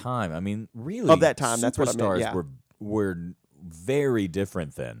that time, I mean, really, of that time. That's what I meant. Yeah, were very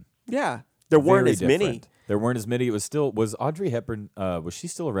different then. yeah. There weren't Very as many. different. There weren't as many. It was still Audrey Hepburn. Was she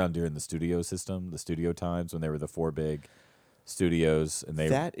still around during the studio system, the studio times when they were the four big studios and they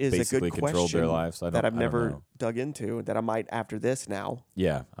That is basically a good controlled their question lives? that I've never know. dug into. That I might after this now.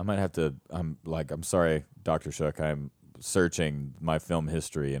 Yeah, I might have to. I'm sorry, Dr. Shook. I'm searching my film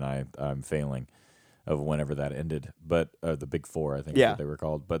history and I'm failing of whenever that ended. But the Big Four, I think, is what they were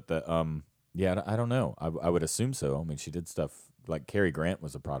called. But yeah, I don't know. I would assume so. I mean, she did stuff like Cary Grant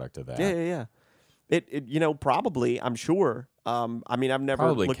was a product of that. Yeah. It probably, I'm sure. I mean, I've never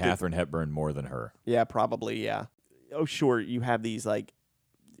Probably looked Katharine Hepburn more than her. Yeah, probably. Yeah. Oh, sure. You have these like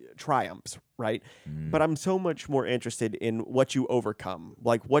triumphs, right? But I'm so much more interested in what you overcome,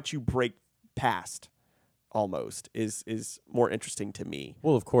 like what you break past. Almost is more interesting to me.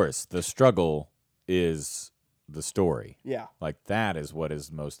 Well, of course, the struggle is the story. Yeah. Like that is what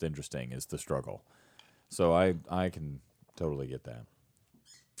is most interesting is the struggle. So I can totally get that.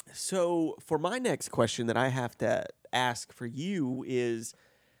 So for my next question that I have to ask for you is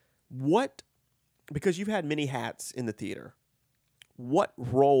because you've had many hats in the theater, what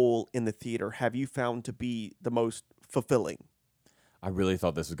role in the theater have you found to be the most fulfilling? I really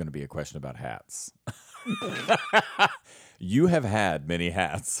thought this was going to be a question about hats. You have had many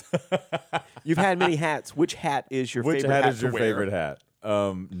hats. You've had many hats. Which hat is your Which favorite hat hat is to your wear? favorite hat?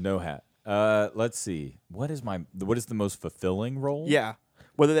 No hat. Let's see. What is the most fulfilling role? Yeah.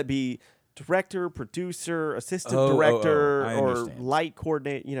 Whether that be director, producer, assistant I director, or understand. light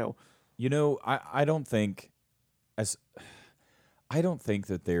coordinator, I don't think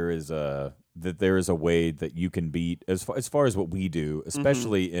that there is a way that you can beat as far as what we do,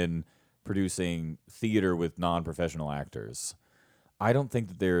 especially in producing theater with non-professional actors. I don't think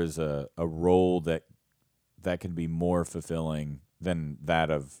that there is a role that can be more fulfilling than that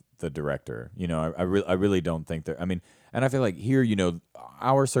of the director. I really don't think that. I mean, and I feel like here,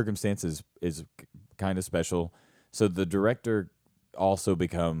 our circumstances is kind of special. So the director also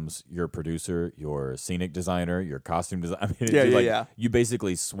becomes your producer, your scenic designer, your costume designer. I mean, yeah. You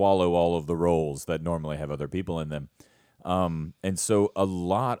basically swallow all of the roles that normally have other people in them. And so a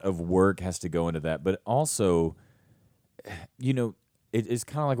lot of work has to go into that. But also, it's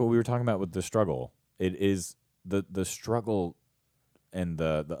kind of like what we were talking about with the struggle. It is the struggle and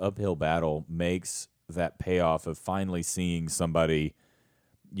the uphill battle makes that payoff of finally seeing somebody,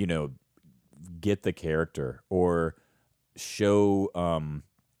 get the character or show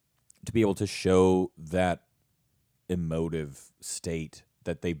to be able to show that emotive state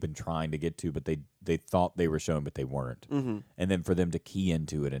that they've been trying to get to, but they thought they were showing, but they weren't. Mm-hmm. And then for them to key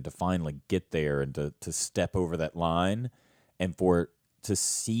into it and to finally get there and to step over that line and to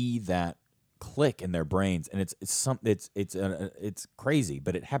see that click in their brains. And it's crazy,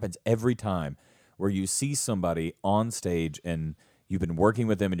 but it happens every time where you see somebody on stage and you've been working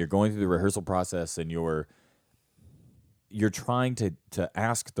with them and you're going through the rehearsal process and you're trying to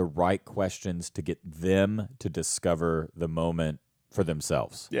ask the right questions to get them to discover the moment for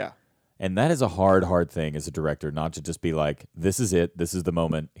themselves. Yeah. And that is a hard thing as a director, not to just be like, this is it, this is the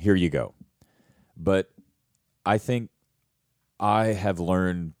moment, here you go. But I think I have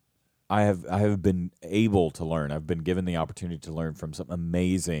learned, I have been able to learn, I've been given the opportunity to learn from some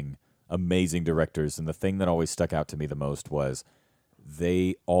amazing directors. And the thing that always stuck out to me the most was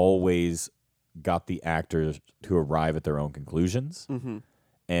they always got the actors to arrive at their own conclusions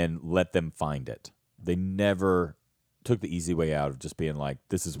and let them find it. They never took the easy way out of just being like,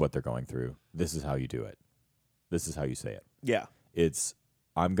 this is what they're going through. This is how you do it. This is how you say it. Yeah. It's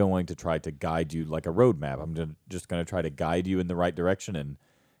I'm going to try to guide you like a roadmap. Just going to try to guide you in the right direction,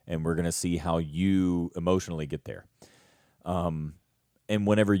 and we're going to see how you emotionally get there. And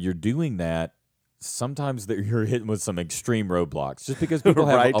whenever you're doing that, sometimes you're hitting with some extreme roadblocks just because people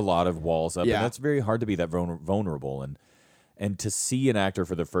have Right. a lot of walls up, Yeah. and that's very hard to be that vulnerable. And to see an actor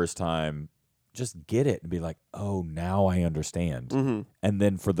for the first time just get it and be like, oh, now I understand. Mm-hmm. And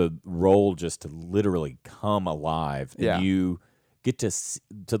then for the role just to literally come alive, and Yeah. you get to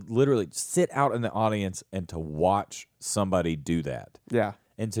literally sit out in the audience and to watch somebody do that. Yeah.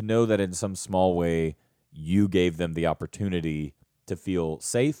 And to know that in some small way you gave them the opportunity to feel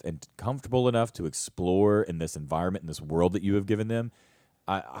safe and comfortable enough to explore in this environment, in this world that you have given them.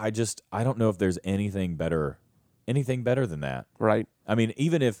 I don't know if there's anything better than that. Right. I mean,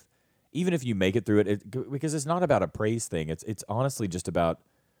 even if you make it through it, because it's not about a praise thing. It's honestly just about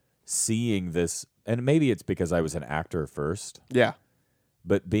seeing this, and maybe it's because I was an actor first, Yeah.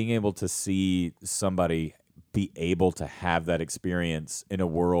 but being able to see somebody be able to have that experience in a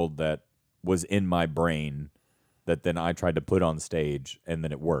world that was in my brain that then I tried to put on stage and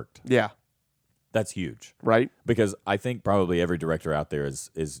then it worked. Yeah. That's huge. Right. Because I think probably every director out there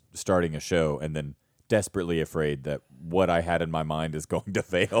is starting a show and then desperately afraid that what I had in my mind is going to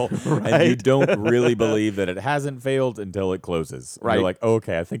fail. And you don't really believe that it hasn't failed until it closes. Right. You're like, oh,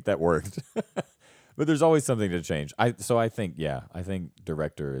 okay, I think that worked. But there's always something to change. I think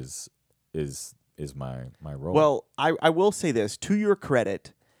director is my role. Well, I will say this, to your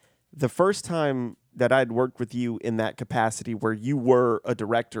credit, the first time that I'd worked with you in that capacity where you were a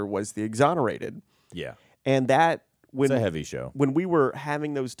director was The Exonerated. yeah. And that It's a heavy show. when we were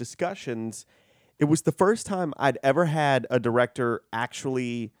having those discussions, it was the first time I'd ever had a director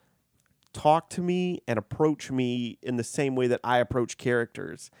actually talk to me and approach me in the same way that I approach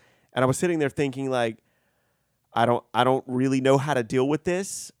characters. And I was sitting there thinking like, I don't really know how to deal with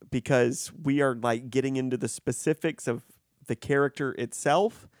this because we are like getting into the specifics of the character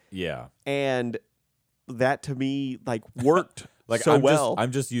itself. Yeah. And that to me like worked Like so well.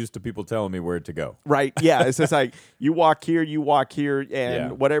 I'm just used to people telling me where to go. Right. Yeah. It's just like you walk here, and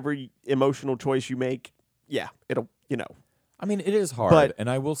Yeah. whatever emotional choice you make, yeah, it'll, I mean, it is hard, But- and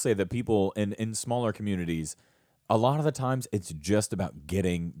I will say that people in smaller communities, a lot of the times it's just about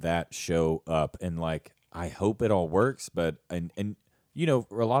getting that show up, and like I hope it all works, but and a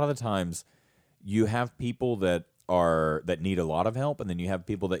lot of the times you have people that need a lot of help, and then you have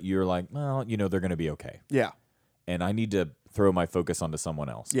people that you're like, well, they're going to be okay, Yeah. and I need to throw my focus onto someone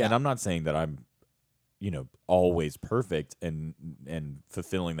else. Yeah. And I'm not saying that I'm always perfect and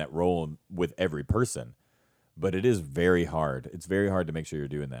fulfilling that role with every person. But it is very hard. It's very hard to make sure you're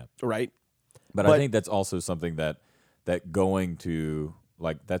doing that. Right. But But- I think that's also something that going to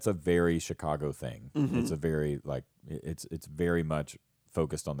like that's a very Chicago thing. Mm-hmm. It's a very like it's very much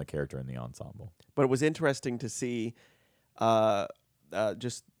focused on the character and the ensemble. But it was interesting to see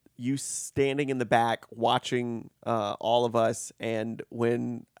just you standing in the back watching all of us. And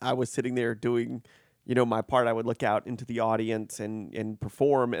when I was sitting there doing, my part, I would look out into the audience and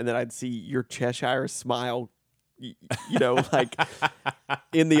perform. And then I'd see your Cheshire smile, like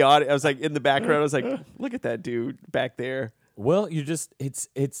in the audience. I was like in the background. I was like, look at that dude back there. Well, you just it's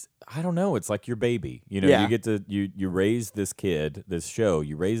I don't know, it's like your baby. Yeah. You get to you raise this kid,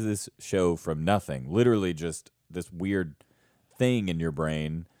 you raise this show from nothing, literally just this weird thing in your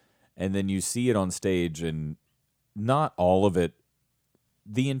brain, and then you see it on stage, and not all of it,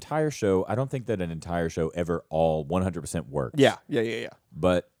 the entire show, I don't think that an entire show ever all 100% works. Yeah.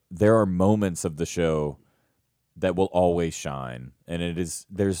 But there are moments of the show that will always shine, and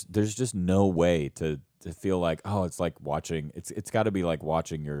there's just no way to feel like, oh, it's like watching it's got to be like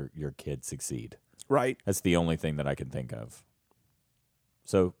watching your kid succeed. Right. That's the only thing that I can think of.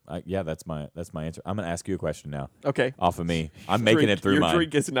 So that's my answer. I'm gonna ask you a question now. Okay. Off of me, I'm making it through your mine.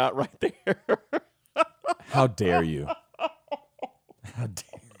 drink is not right there. How dare you? How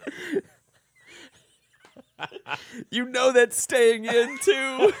dare You know that's staying in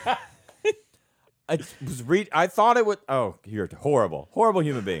too. I thought it would. Oh, you're a horrible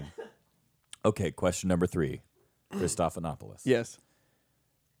human being. Okay, question number 3, Christophanopoulos. Yes.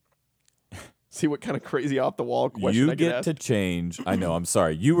 See what kind of crazy off the wall question You I get ask. to change. I know. I'm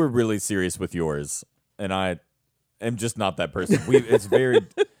sorry. You were really serious with yours, and I am just not that person. It's very.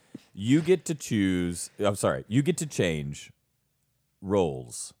 You get to choose. I'm sorry. You get to change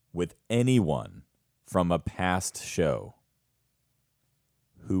roles with anyone from a past show.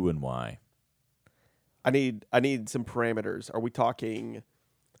 Who and why? I need some parameters. Are we talking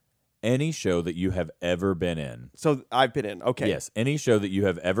any show that you have ever been in. So I've been in. Okay. Yes, any show that you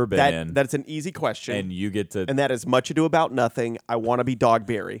have ever been in. That's an easy question. And you get to... And that is Much Ado About Nothing. I want to be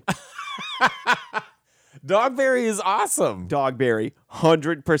Dogberry. Dogberry is awesome. Dogberry,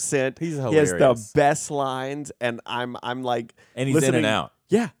 100%. He's He has the hilarious. best lines, and I'm like, And he's listening. in and out.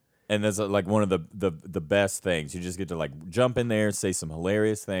 Yeah, And that's like one of the best things. You just get to like jump in there, say some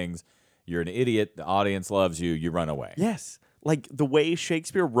hilarious things. You're an idiot. The audience loves you. You run away. yes. Like the way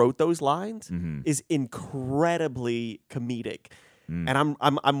Shakespeare wrote those lines Mm-hmm. is incredibly comedic. Mm. And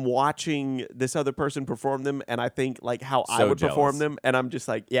I'm watching this other person perform them, and I think like how I So would perform jealous. them, and I'm just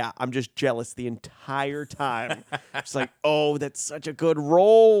like, yeah, I'm just jealous the entire time. It's like, oh, that's such a good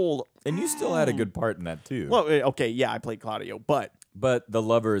role. And you still had a good part in that too. Well, okay, yeah, I played Claudio, but But the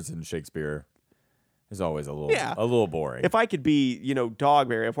lovers in Shakespeare is always a little boring. if I could be,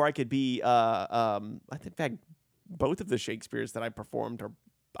 Dogberry, if I could be, I think in fact, both of the Shakespeares that I performed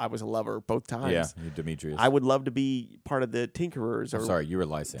I was a lover both times. yeah, you Demetrius. I would love to be part of the Tinkerers or Sorry, you were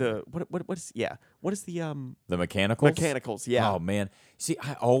Lysander. what is the The mechanicals? Mechanicals? Yeah. Oh man, see,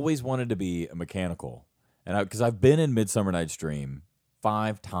 I always wanted to be a mechanical, and because I've been in Midsummer Night's Dream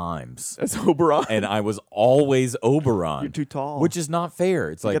 5 times, That's Oberon. and I was always Oberon. You're too tall. which is not fair.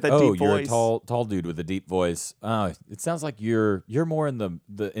 It's like, got that oh, deep you're voice. a tall dude with a deep voice. It sounds like you're more in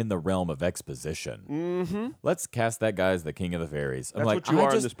the realm of exposition. Mm-hmm. Let's cast that guy as the king of the fairies. I'm That's like, what you I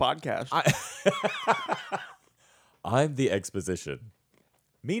are in just- this podcast. I'm the exposition.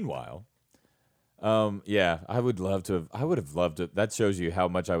 Meanwhile, yeah, I would have loved to. That shows you how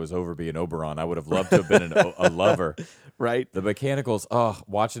much I was over being Oberon. I would have loved to have been a lover. right? The mechanicals,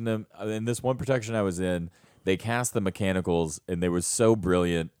 watching them in this one production I was in, they cast the mechanicals and they were so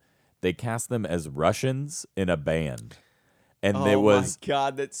brilliant. They cast them as Russians in a band. And Oh it was my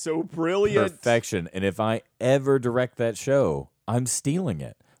God, that's so brilliant. perfection. And if I ever direct that show, I'm stealing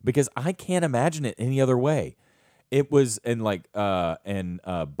it because I can't imagine it any other way. It was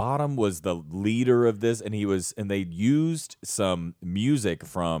Bottom was the leader of this, and they used some music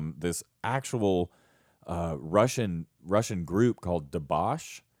from this actual Russian group called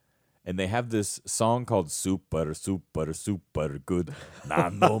Debosh, and they have this song called Super Super Super Good,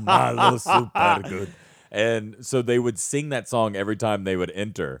 Nano Malo Super Good, and so they would sing that song every time they would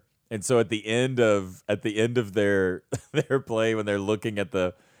enter. And so at the end of their their play, when they're looking at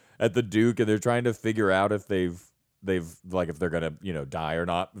the Duke and they're trying to figure out if they've like if they're gonna die or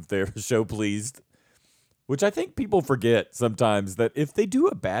not, if they're show pleased, which I think people forget sometimes, that if they do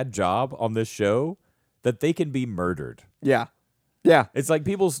a bad job on this show, that they can be murdered. Yeah. Yeah. It's like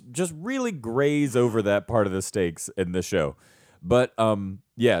people just really graze over that part of the stakes in the show. But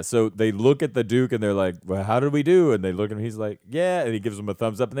yeah, so they look at the Duke and they're like, well, how did we do? And they look at him, he's like, yeah, and he gives them a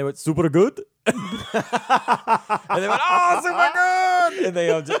thumbs up, and they went, super good. And they went, oh, super good. And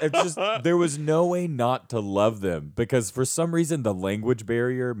it's just there was no way not to love them, because for some reason the language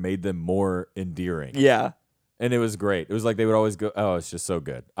barrier made them more endearing. Yeah. And it was great. It was like they would always go, oh, it's just so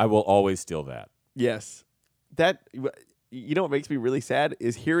good. I will always steal that. Yes. That, what makes me really sad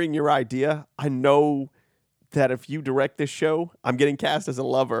is hearing your idea. I know that if you direct this show, I'm getting cast as a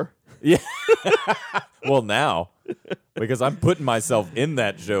lover. Yeah. Well, now, because I'm putting myself in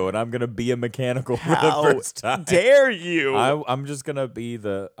that show and I'm going to be a mechanical for How the first time. dare you? I'm just going to be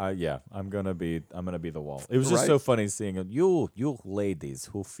I'm going to be the wall. It was just Right. so funny seeing you ladies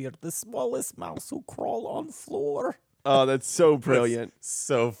who fear the smallest mouse who crawl on floor. Oh, that's so brilliant.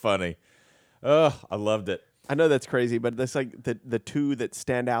 So funny. Oh, I loved it. I know that's crazy, but that's like the two that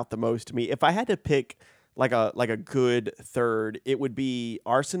stand out the most to me. If I had to pick like a good third, it would be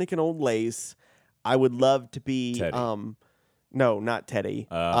Arsenic and Old Lace. I would love to be Teddy. No, not Teddy.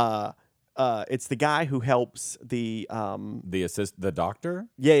 It's the guy who helps the The doctor?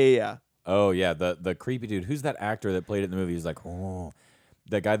 yeah. Oh yeah, the creepy dude. Who's that actor that played it in the movie? He's like, oh,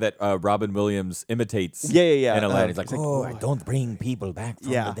 that guy that Robin Williams imitates. Yeah. In Aladdin, he's like, it's like, oh, oh, I don't bring people back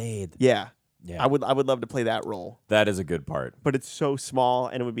from Yeah. the dead. Yeah. Yeah. I would love to play that role. That is a good part. But it's so small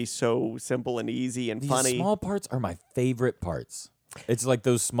and it would be so simple and easy and These funny. small parts are my favorite parts. It's like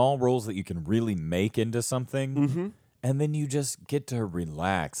those small roles that you can really make into something, Mm-hmm. and then you just get to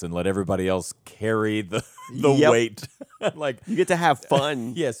relax and let everybody else carry the Yep. weight. Like, You get to have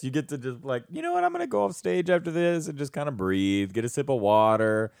fun. yes, you get to just like, you know what? I'm gonna go off stage after this and just kind of breathe, get a sip of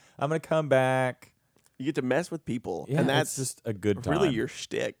water. I'm gonna come back. You get to mess with people. Yeah, and that's it's just a good time. really your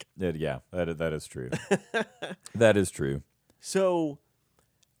shtick. Yeah, that is true. That is true. So,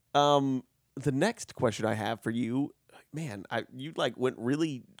 the next question I have for you, man, you like went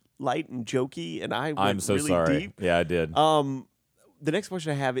really light and jokey, and I went I'm so really sorry. deep. Yeah, I did. The next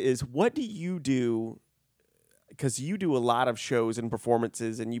question I have is, what do you do? because you do a lot of shows and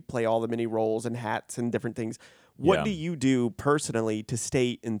performances and you play all the mini roles and hats and different things. What Yeah. do you do personally to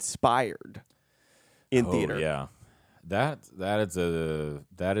stay inspired in theater? Yeah, that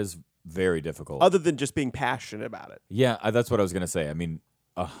is very difficult. Other than just being passionate about it. Yeah, that's what I was gonna say. I mean,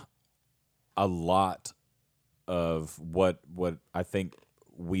 a lot of what I think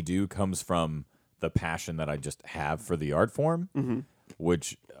we do comes from the passion that I just have for the art form,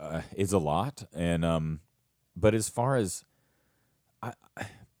 which is a lot. And but as far as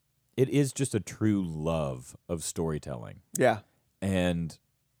it is just a true love of storytelling. Yeah. And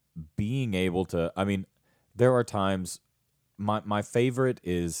being able to, I mean, there are times my favorite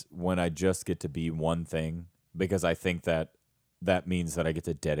is when I just get to be one thing, because I think that means that I get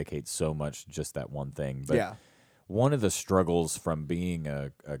to dedicate so much to just that one thing. But Yeah. one of the struggles from being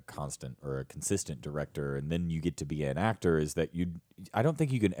a constant or a consistent director and then you get to be an actor is that I don't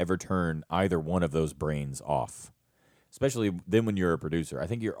think you can ever turn either one of those brains off. Especially then when you're a producer. I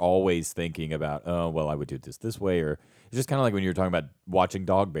think you're always thinking about, oh, well, I would do this way. Or it's just kind of like when you're talking about watching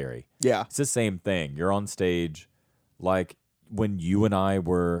Dogberry. Yeah. It's the same thing. You're on stage like when you and I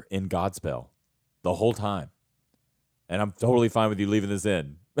were in Godspell the whole time. And I'm totally fine with you leaving this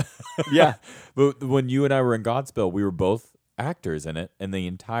in. Yeah. But when you and I were in Godspell, we were both actors in it. And the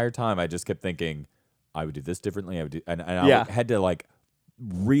entire time I just kept thinking, I would do this differently. I would do, and Yeah. I had to like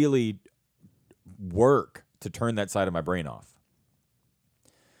really work to turn that side of my brain off.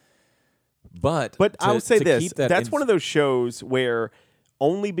 But I would say to this. keep that That's one of those shows where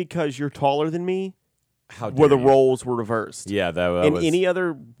only because you're taller than me how were the dare you. roles were reversed. Yeah, that In was any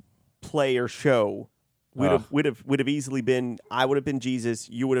other play or show, Ugh. would have easily been, I would have been Jesus,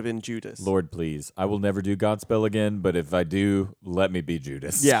 you would have been Judas. Lord, please. I will never do Godspell again, but if I do, let me be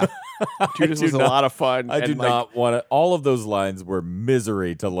Judas. Yeah. Judas do was a not- lot of fun. I do and, like, not want to. All of those lines were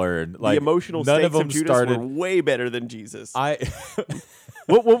misery to learn. Like the emotional none stakes of them Judas started. were way better than Jesus. I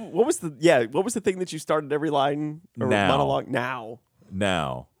what was the thing that you started every line or Now. monologue?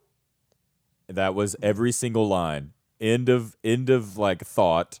 Now. that was every single line. End of like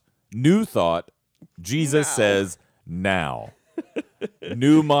thought. New thought. Jesus Now. says now.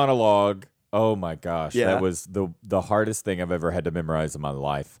 New monologue. Oh my gosh, Yeah. that was the hardest thing I've ever had to memorize in my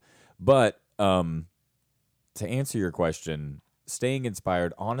life. But to answer your question, staying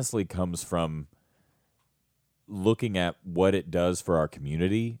inspired honestly comes from looking at what it does for our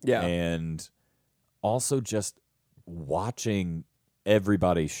community, Yeah. and also just watching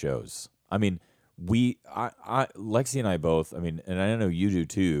everybody's shows. I mean, Lexi and I both, I mean, and I know you do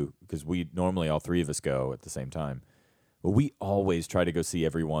too, because we normally all three of us go at the same time, but we always try to go see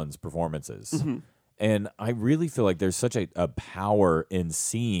everyone's performances. Mm-hmm. And I really feel like there's such a power in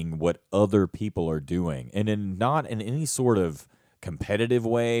seeing what other people are doing, and not in any sort of competitive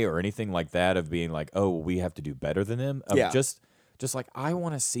way or anything like that of being like, oh, we have to do better than them. Yeah. Just like, I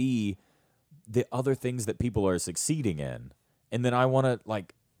want to see the other things that people are succeeding in, and then I want to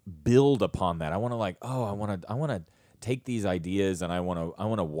like build upon that. I want to like, oh, I want to take these ideas and I want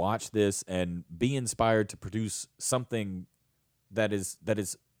to watch this and be inspired to produce something that is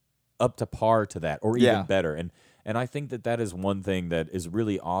up to par to that or even Yeah. better. And I think that is one thing that is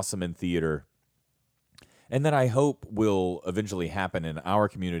really awesome in theater, and that I hope will eventually happen in our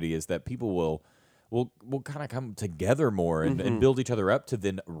community, is that people will kind of come together more and build each other up to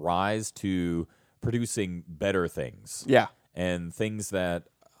then rise to producing better things. Yeah. And things that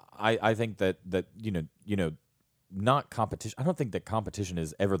I think that you know not competition. I don't think that competition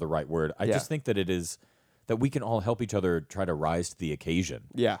is ever the right word. I Yeah. just think that it is that we can all help each other try to rise to the occasion,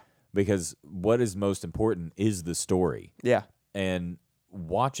 Yeah. because what is most important is the story. Yeah. And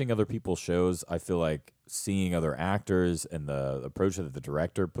watching other people's shows, I feel like seeing other actors and the approach that the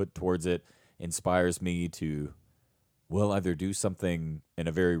director put towards it inspires me to, well, either do something in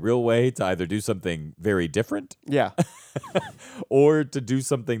a very real way, to either do something very different, Yeah. or to do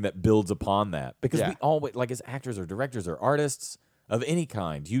something that builds upon that. Because Yeah. we always, like as actors or directors or artists of any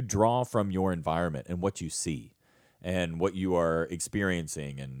kind, you draw from your environment and what you see and what you are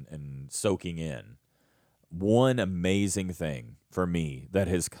experiencing and soaking in. One amazing thing for me that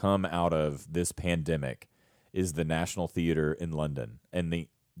has come out of this pandemic is the National Theatre in London. And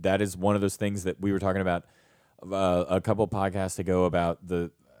that is one of those things that we were talking about a couple podcasts ago about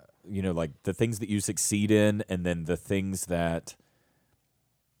the things that you succeed in, and then the things that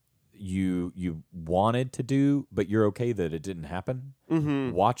you wanted to do, but you're okay that it didn't happen.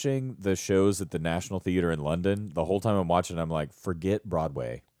 Mm-hmm. Watching the shows at the National Theatre in London, the whole time I'm watching, I'm like, forget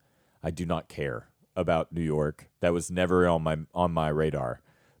Broadway. I do not care about New York. That was never on my radar.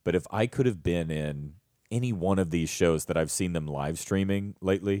 But if I could have been in any one of these shows that I've seen them live streaming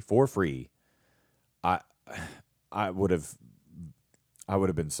lately for free, I would have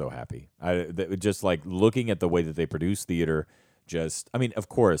been so happy. Just like looking at the way that they produce theater. I mean, of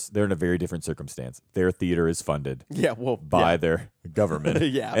course, they're in a very different circumstance. Their theater is funded by their government.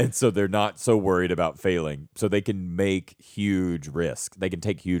 Yeah. And so they're not so worried about failing. So they can make huge risks. They can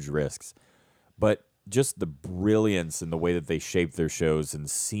take huge risks. But just the brilliance in the way that they shape their shows and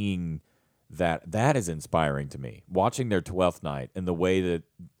seeing that is inspiring to me. Watching their 12th Night and the way that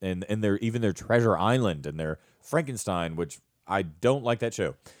and even their Treasure Island and their Frankenstein, which I don't like that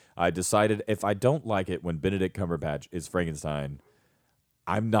show. I decided if I don't like it when Benedict Cumberbatch is Frankenstein,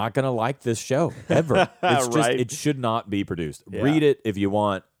 I'm not going to like this show ever. It's just, Right. it should not be produced. Yeah. Read it if you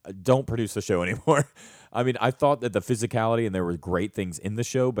want. Don't produce the show anymore. I mean, I thought that the physicality and there were great things in the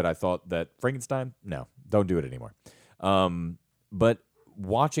show, but I thought that Frankenstein, no, don't do it anymore. But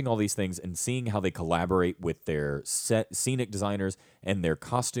watching all these things and seeing how they collaborate with their scenic designers and their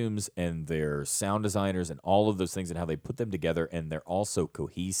costumes and their sound designers and all of those things and how they put them together and they're also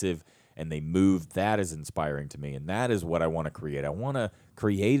cohesive and they move, that is inspiring to me. And that is what I want to create. I want to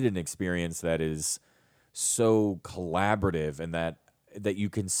create an experience that is so collaborative and that you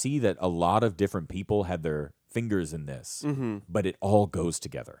can see that a lot of different people had their fingers in this, but it all goes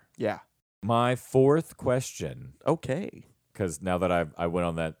together. Yeah. My fourth question, Okay. because now that I went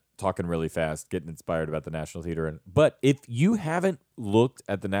on that talking really fast, getting inspired about the National Theatre. But if you haven't looked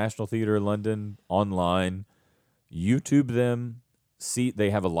at the National Theatre in London online, YouTube them. See, they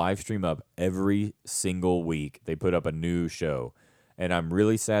have a live stream up every single week. They put up a new show. And I'm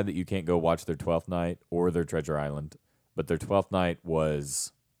really sad that you can't go watch their 12th Night or their Treasure Island. But their 12th Night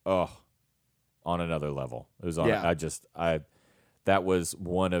was, on another level. It was on, Yeah. that was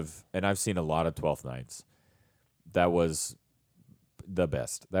one of, and I've seen a lot of 12th Nights. That was the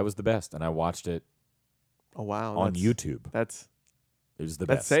best. That was the best. And I watched it Oh, wow. on YouTube. It was the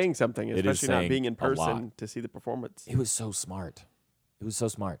That's best. saying something, It is especially not saying being in a lot. person to see the performance. It was so smart. It was so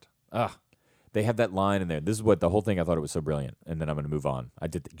smart. They have that line in there. This is what the whole thing, I thought it was so brilliant. And then I'm going to move on.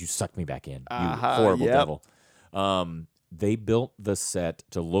 You sucked me back in. You horrible yep. devil. They built the set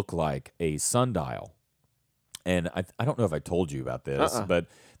to look like a sundial. And I don't know if I told you about this, but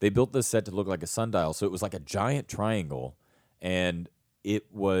they built the set to look like a sundial. So it was like a giant triangle. And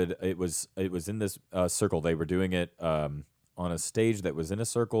it was in this circle. They were doing it on a stage that was in a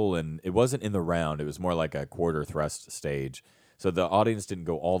circle, and it wasn't in the round. It was more like a quarter thrust stage. So the audience didn't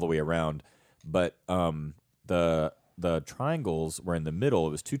go all the way around, but the triangles were in the middle.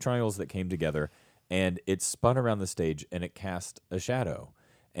 It was two triangles that came together, and it spun around the stage, and it cast a shadow.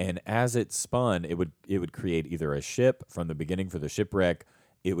 And as it spun, it would create either a ship from the beginning for the shipwreck.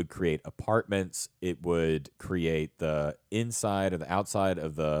 It would create apartments. It would create the inside or the outside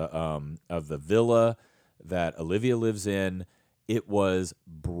of the villa that Olivia lives in. It was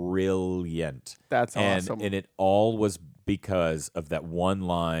brilliant. That's awesome. And it all was because of that one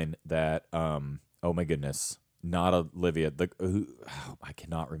line that, oh my goodness, not Olivia. I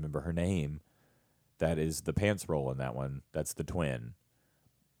cannot remember her name. That is the pants roll in that one. That's the twin.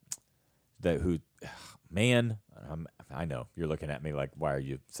 Man, I know you're looking at me like, why are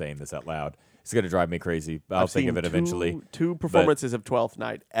you saying this out loud? It's going to drive me crazy. I'll think of it eventually. Two performances of 12th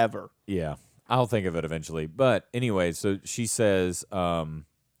Night ever. Yeah, I'll think of it eventually. But anyway, so she says only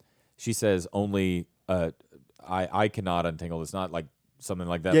I cannot untangle this. Not like something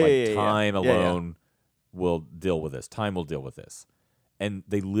like that. Time alone will deal with this. Time will deal with this. And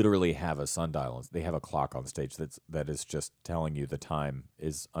they literally have a sundial. They have a clock on stage that is just telling you the time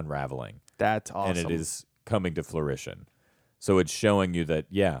is unraveling. That's awesome. And it is coming to fruition. So it's showing you that,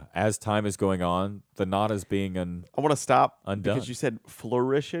 as time is going on, the knot is being I want to stop undone. because you said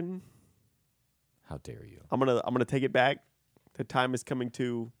flourishing. How dare you? I'm gonna take it back. The time is coming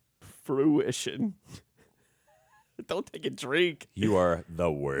to fruition. Don't take a drink. You are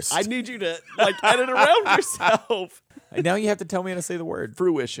the worst. I need you to edit around yourself. And now you have to tell me how to say the word.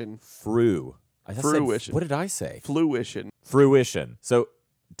 Fruition. Fruition. What did I say? Fruition. Fruition. So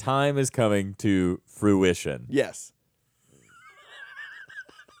time is coming to fruition. Yes.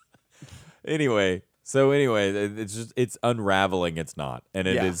 Anyway, it's unraveling its knot. And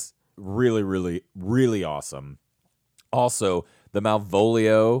it is really, really, really awesome. Also, the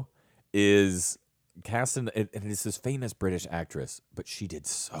Malvolio is cast in, and it's this famous British actress, but she did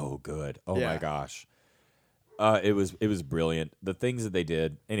so good. Oh my gosh. It was brilliant. The things that they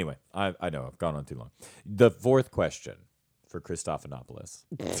did. Anyway, I know I've gone on too long. The fourth question for Christophanopoulos.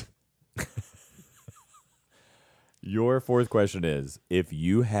 Your fourth question is, if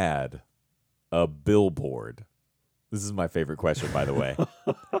you had a billboard. This is my favorite question, by the way.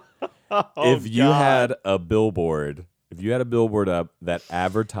 If you had a billboard up that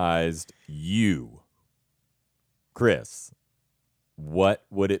advertised you, Chris, what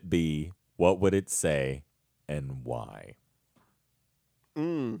would it be? What would it say? And why?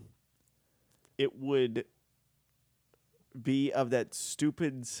 It would be of that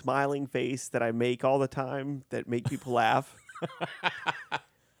stupid smiling face that I make all the time that make people laugh.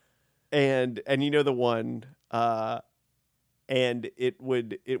 and you know the one, and it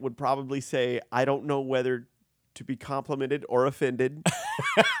would probably say, I don't know whether to be complimented or offended.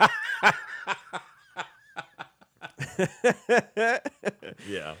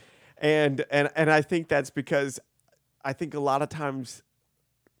 Yeah. And I think that's because I think a lot of times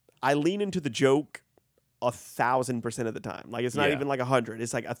I lean into the joke 1,000% of the time. Like it's not Yeah. even like 100.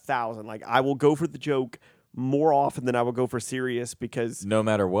 It's like 1,000. Like I will go for the joke more often than I will go for serious because No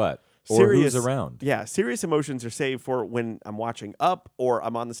matter what. Or serious who's around. Yeah, serious emotions are saved for when I'm watching Up or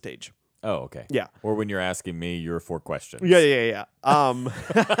I'm on the stage. Oh, okay. Yeah. Or when you're asking me your 4 questions. Yeah.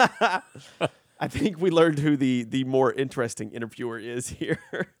 I think we learned who the more interesting interviewer is here.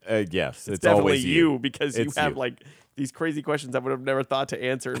 Yes. It's Definitely always you because It's you have you. like these crazy questions I would have never thought to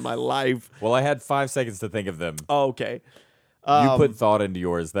answer in my life. Well, I had 5 seconds to think of them. Oh, okay. You put thought into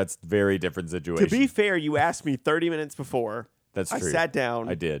yours. That's very different situation. To be fair, you asked me 30 minutes before. That's I true. sat down.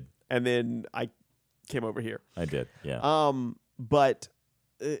 I did. And then I came over here. I did. Yeah. But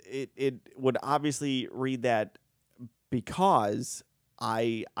it would obviously read that because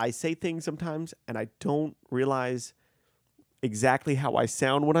I say things sometimes and I don't realize exactly how I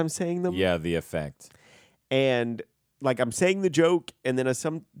sound when I'm saying them. Yeah, the effect. And like I'm saying the joke, and then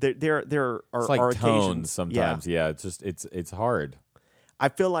there are It's like are tones occasions sometimes. Yeah, it's just it's hard. I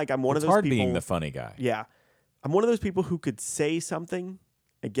feel like I'm one It's of those hard people. being the funny guy. Yeah, I'm one of those people who could say something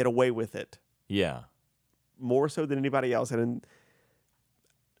and get away with it Yeah. more so than anybody else. And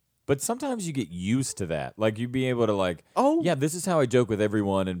But sometimes you get used to that. Like you be able to like, Oh. yeah, this is how I joke with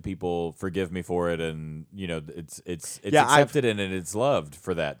everyone, and people forgive me for it, and you know, it's Yeah, accepted and it's loved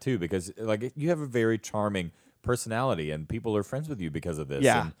for that too, because like you have a very charming personality, and people are friends with you because of this.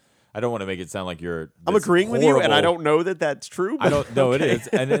 Yeah. And I don't want to make it sound like you're. I'm this agreeing with you, and I horrible- don't know that that's true. I but don't know okay. it is,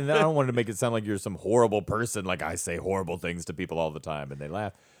 and I don't want to make it sound like you're some horrible person. Like I say horrible things to people all the time, and they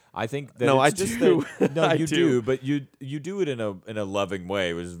laugh. I think that No, it's I just do. that- no, I you do. do, but you do it in a loving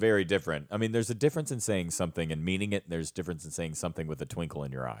way, which is very different. I mean, there's a difference in saying something and meaning it. And there's a difference in saying something with a twinkle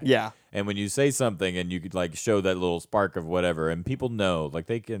in your eye. Yeah. And when you say something and you could like show that little spark of whatever, and people know, like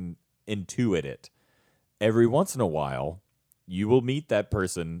they can intuit it. Every once in a while, you will meet that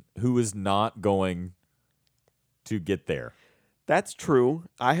person who is not going to get there. That's true.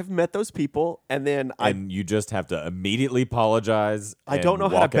 I have met those people, and then And you just have to immediately apologize. I don't know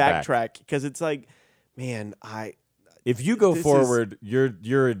and how walk to it back. backtrack because it's like, man, If you go This is- forward, you're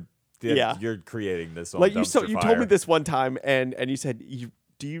Yeah. you're creating this on like you dumpster you fire. told me this one time, and you said,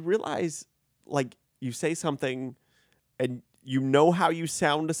 do you realize like you say something, and you know how you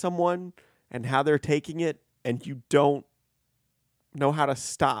sound to someone and how they're taking it, and you don't know how to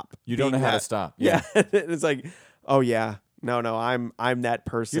stop. You don't know being how to that. stop. Yeah, it's like, oh yeah, no, I'm that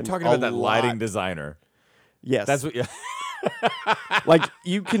person. You're talking a about that lighting lot. designer. Yes, That's what. Yeah. like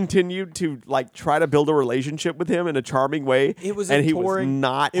you continued to like try to build a relationship with him in a charming way. It was and a he touring, was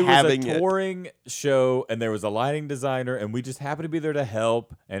not it having was a touring show, and there was a lighting designer, and we just happened to be there to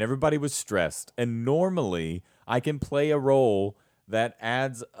help, and everybody was stressed. And normally, I can play a role that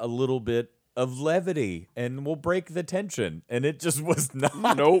adds a little bit of levity and will break the tension, and it just was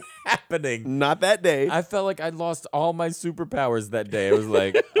not Nope. happening. Not that day. I felt like I'd lost all my superpowers that day. I was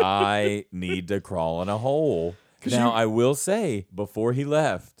like, I need to crawl in a hole. Now, I will say, before he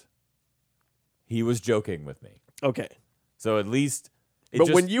left, he was joking with me. Okay. So at least,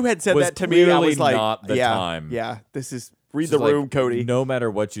 But when you had said that to me, I clearly was like, not the yeah, time. yeah, this is read It's the like, room, Cody. No matter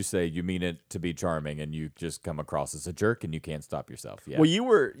what you say, you mean it to be charming, and you just come across as a jerk, and you can't stop yourself. Yeah, Well,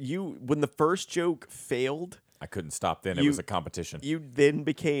 you when the first joke failed, I couldn't stop. Then it you- was a competition. you then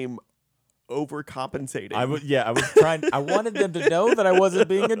became overcompensating. I was trying. I wanted them to know that I wasn't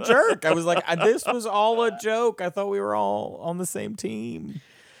being a jerk. I was like, this was all a joke. I thought we were all on the same team.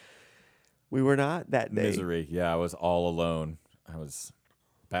 We were not that day. Misery. Yeah, I was all alone. I was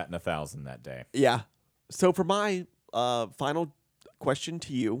batting 1,000 that day. Yeah. So for my final question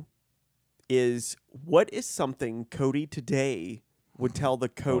to you is, what is something Cody today would tell the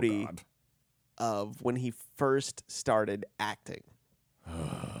Cody God. of when he first started acting?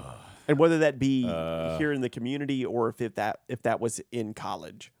 And whether that be here in the community or if that was in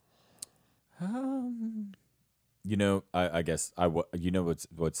college. You know, I guess you know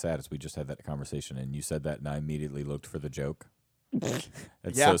what's sad is we just had that conversation, and you said that, and I immediately looked for the joke.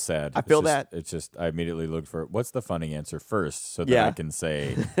 It's Yeah, so sad. I feel It's just- that. It's just I immediately looked for what's the funny answer first, so that Yeah. I can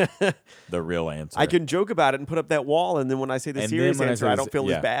say the real answer. I can joke about it and put up that wall, and then when I say the And serious then when answer, say I this- don't feel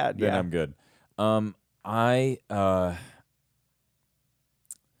yeah, as bad. Then Yeah. I'm good. I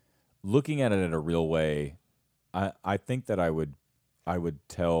looking at it in a real way, I think that I would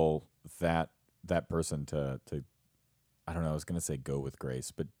tell that person to I don't know, I was gonna say go with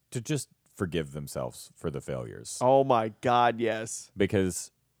grace, but to just forgive themselves for the failures. Oh my God, yes.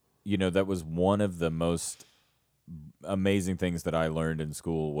 Because that was one of the most amazing things that I learned in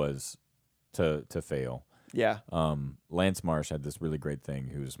school was to fail. Yeah. Lance Marsh had this really great thing.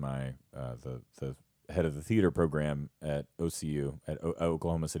 Who's my the head of the theater program at OCU at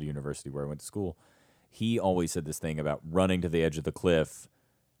Oklahoma City University, where I went to school. He always said this thing about running to the edge of the cliff,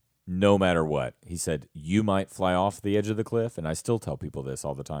 no matter what. He said you might fly off the edge of the cliff, and I still tell people this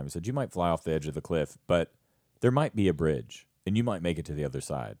all the time. He said you might fly off the edge of the cliff, but there might be a bridge, and you might make it to the other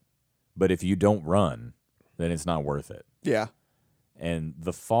side. But if you don't run, then it's not worth it. Yeah. And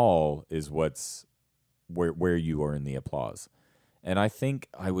the fall is what's where you are in the applause. And I think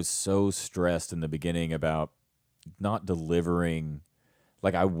I was so stressed in the beginning about not delivering.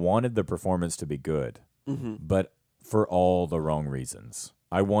 Like, I wanted the performance to be good, but for all the wrong reasons.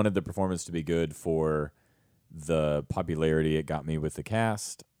 I wanted the performance to be good for the popularity it got me with the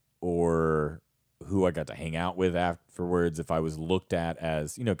cast, or who I got to hang out with afterwards. If I was looked at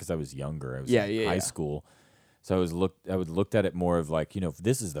as, because I was younger, I was in high school. So I was looked at it more of like, if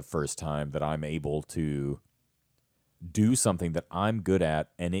this is the first time that I'm able to do something that I'm good at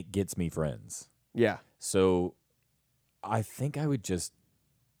and it gets me friends. Yeah. So I think I would just,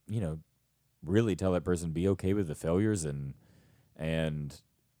 really tell that person be okay with the failures and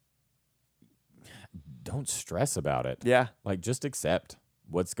don't stress about it. Yeah. Like, just accept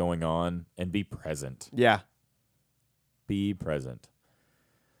what's going on and be present. Yeah. Be present.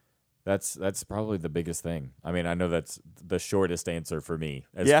 That's probably the biggest thing. I mean, I know that's the shortest answer for me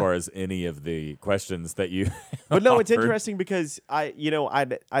as far as any of the questions that you But no, it's offered. interesting because I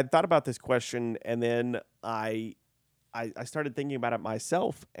thought about this question, and then I started thinking about it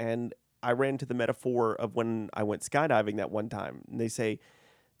myself, and I ran to the metaphor of when I went skydiving that one time. And they say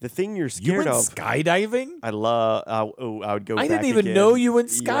the thing you're You scared went of. skydiving? I love. I would go. I back didn't even again. know you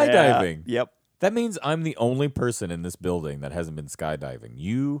went Yeah. skydiving. Yep. That means I'm the only person in this building that hasn't been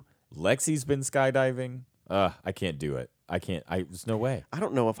skydiving. Lexi's been skydiving. I can't do it. There's no way. I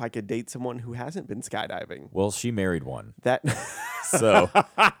don't know if I could date someone who hasn't been skydiving. Well, she married one. That So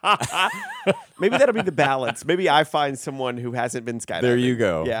maybe that'll be the balance. Maybe I find someone who hasn't been skydiving. there you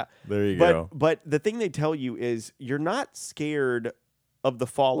go. Yeah. There you go. But the thing they tell you is you're not scared of the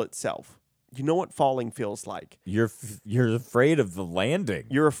fall itself. You know what falling feels like. You're afraid of the landing.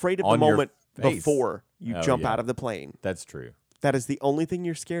 You're afraid of the On your moment face. before you Oh, jump yeah. out of the plane. That's true. That is the only thing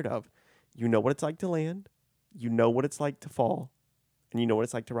you're scared of. You know what it's like to land. You know what it's like to fall. And you know what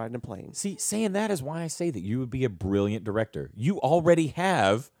it's like to ride in a plane. See, saying that is why I say that you would be a brilliant director. You already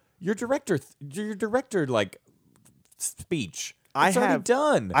have your director like speech. It's already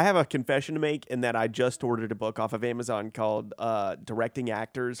done. I have a confession to make in that I just ordered a book off of Amazon called Directing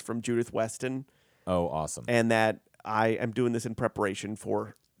Actors from Judith Weston. Oh, awesome. And that I am doing this in preparation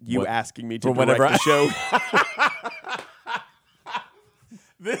for you What- asking me for to direct whenever the show.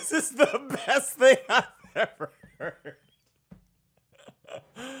 This is the best thing I've ever heard.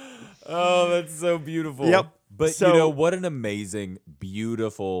 Oh, that's so beautiful. Yep. But So- what an amazing,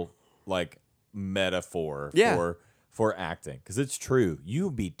 beautiful, metaphor Yeah. for acting. Because it's true. You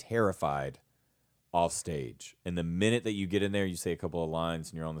would be terrified off stage. And the minute that you get in there, you say a couple of lines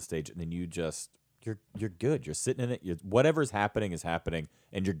and you're on the stage, and then you're good. You're sitting in it. Whatever's happening is happening,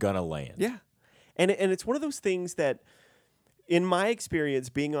 and you're gonna land. Yeah. And it's one of those things that, in my experience,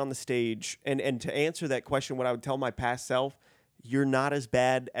 being on the stage, and to answer that question, what I would tell my past self, you're not as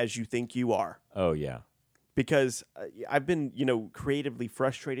bad as you think you are. Oh yeah. Because I've been, creatively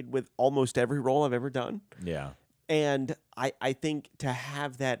frustrated with almost every role I've ever done. Yeah. And I think to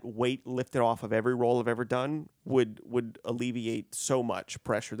have that weight lifted off of every role I've ever done would alleviate so much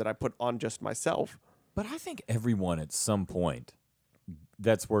pressure that I put on just myself. But I think everyone at some point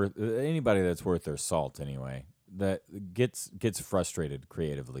anybody that's worth their salt anyway, that gets frustrated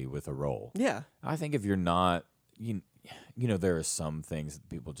creatively with a role. Yeah. I think if you're not, there are some things that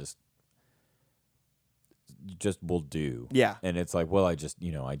people just will do. Yeah. And it's like, well, I just,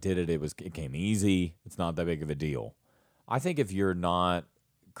 I did it. It came easy. It's not that big of a deal. I think if you're not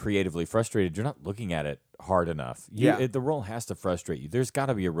creatively frustrated, you're not looking at it hard enough. The role has to frustrate you. There's got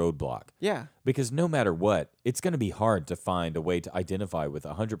to be a roadblock. Yeah. Because no matter what, it's going to be hard to find a way to identify with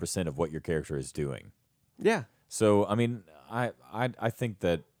 100% of what your character is doing. Yeah. So, I mean, I think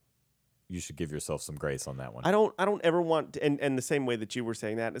that you should give yourself some grace on that one. I don't ever want to, and the same way that you were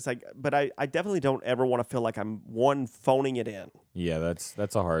saying that, it's like, but I definitely don't ever want to feel like I'm, one, phoning it in. Yeah,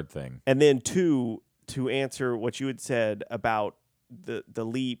 that's a hard thing. And then two, to answer what you had said about the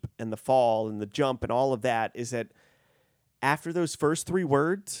leap and the fall and the jump and all of that, is that after those first 3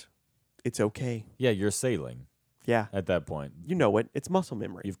 words, it's okay. Yeah, you're sailing Yeah. at that point. You know it. It's muscle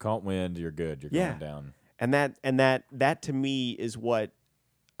memory. You've caught wind, you're good, you're going down. And that to me is what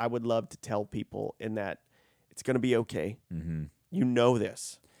I would love to tell people, in that it's going to be okay. Mm-hmm. You know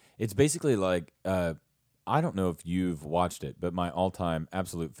this. It's basically like, I don't know if you've watched it, but my all-time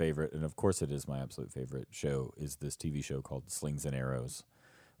absolute favorite, and of course it is my absolute favorite show, is this TV show called Slings and Arrows,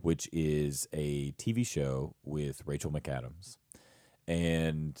 which is a TV show with Rachel McAdams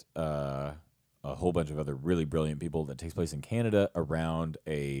and a whole bunch of other really brilliant people that takes place in Canada around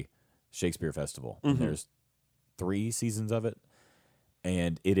a Shakespeare festival. Mm-hmm. And there's 3 seasons of it.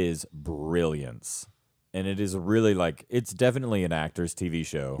 And it is brilliance. And it is really like, it's definitely an actor's TV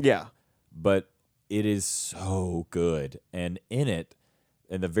show. Yeah. But it is so good. And in it,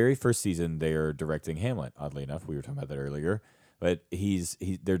 in the very first season, they're directing Hamlet, oddly enough. We were talking about that earlier. But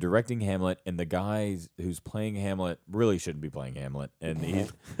they're directing Hamlet, and the guy who's playing Hamlet really shouldn't be playing Hamlet. And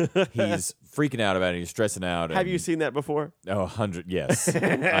he's freaking out about it. He's stressing out. Have you seen that before? Oh, 100, yes.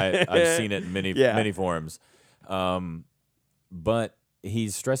 I've seen it in many forms. But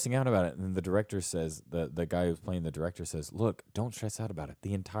he's stressing out about it, and the director says, the guy who's playing the director says, look, don't stress out about it.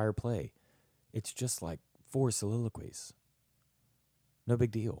 The entire play, it's just like 4 soliloquies. No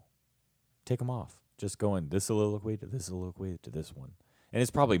big deal. Take them off. Just going this soliloquy to this soliloquy to this one. And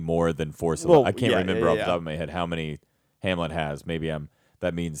it's probably more than 4 soliloquies. I can't remember off the top of my head how many Hamlet has. Maybe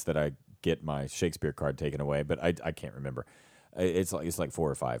that means that I get my Shakespeare card taken away, but I can't remember. It's like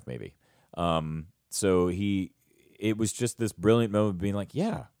 4 or 5 maybe. So it was just this brilliant moment of being like,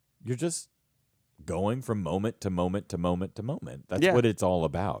 yeah, you're just going from moment to moment to moment to moment. That's what it's all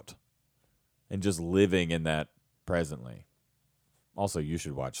about. And just living in that presently. Also, you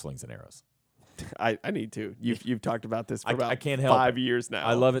should watch Slings and Arrows. I need to. You've talked about this for about I can't help 5 it. years now.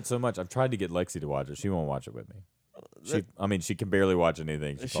 I love it so much. I've tried to get Lexi to watch it. She won't watch it with me. She can barely watch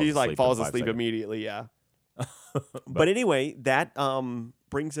anything. She falls asleep immediately, yeah. But anyway, that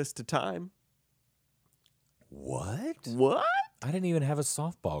brings us to time. What? What? I didn't even have a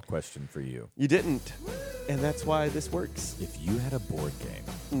softball question for you. You didn't. And that's why this works. If you had a board game.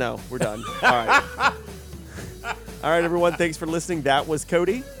 No, we're done. All right. All right, everyone. Thanks for listening. That was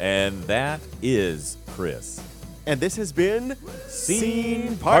Cody. And that is Chris. And this has been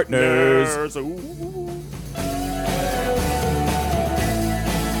Scene Partners. Ooh.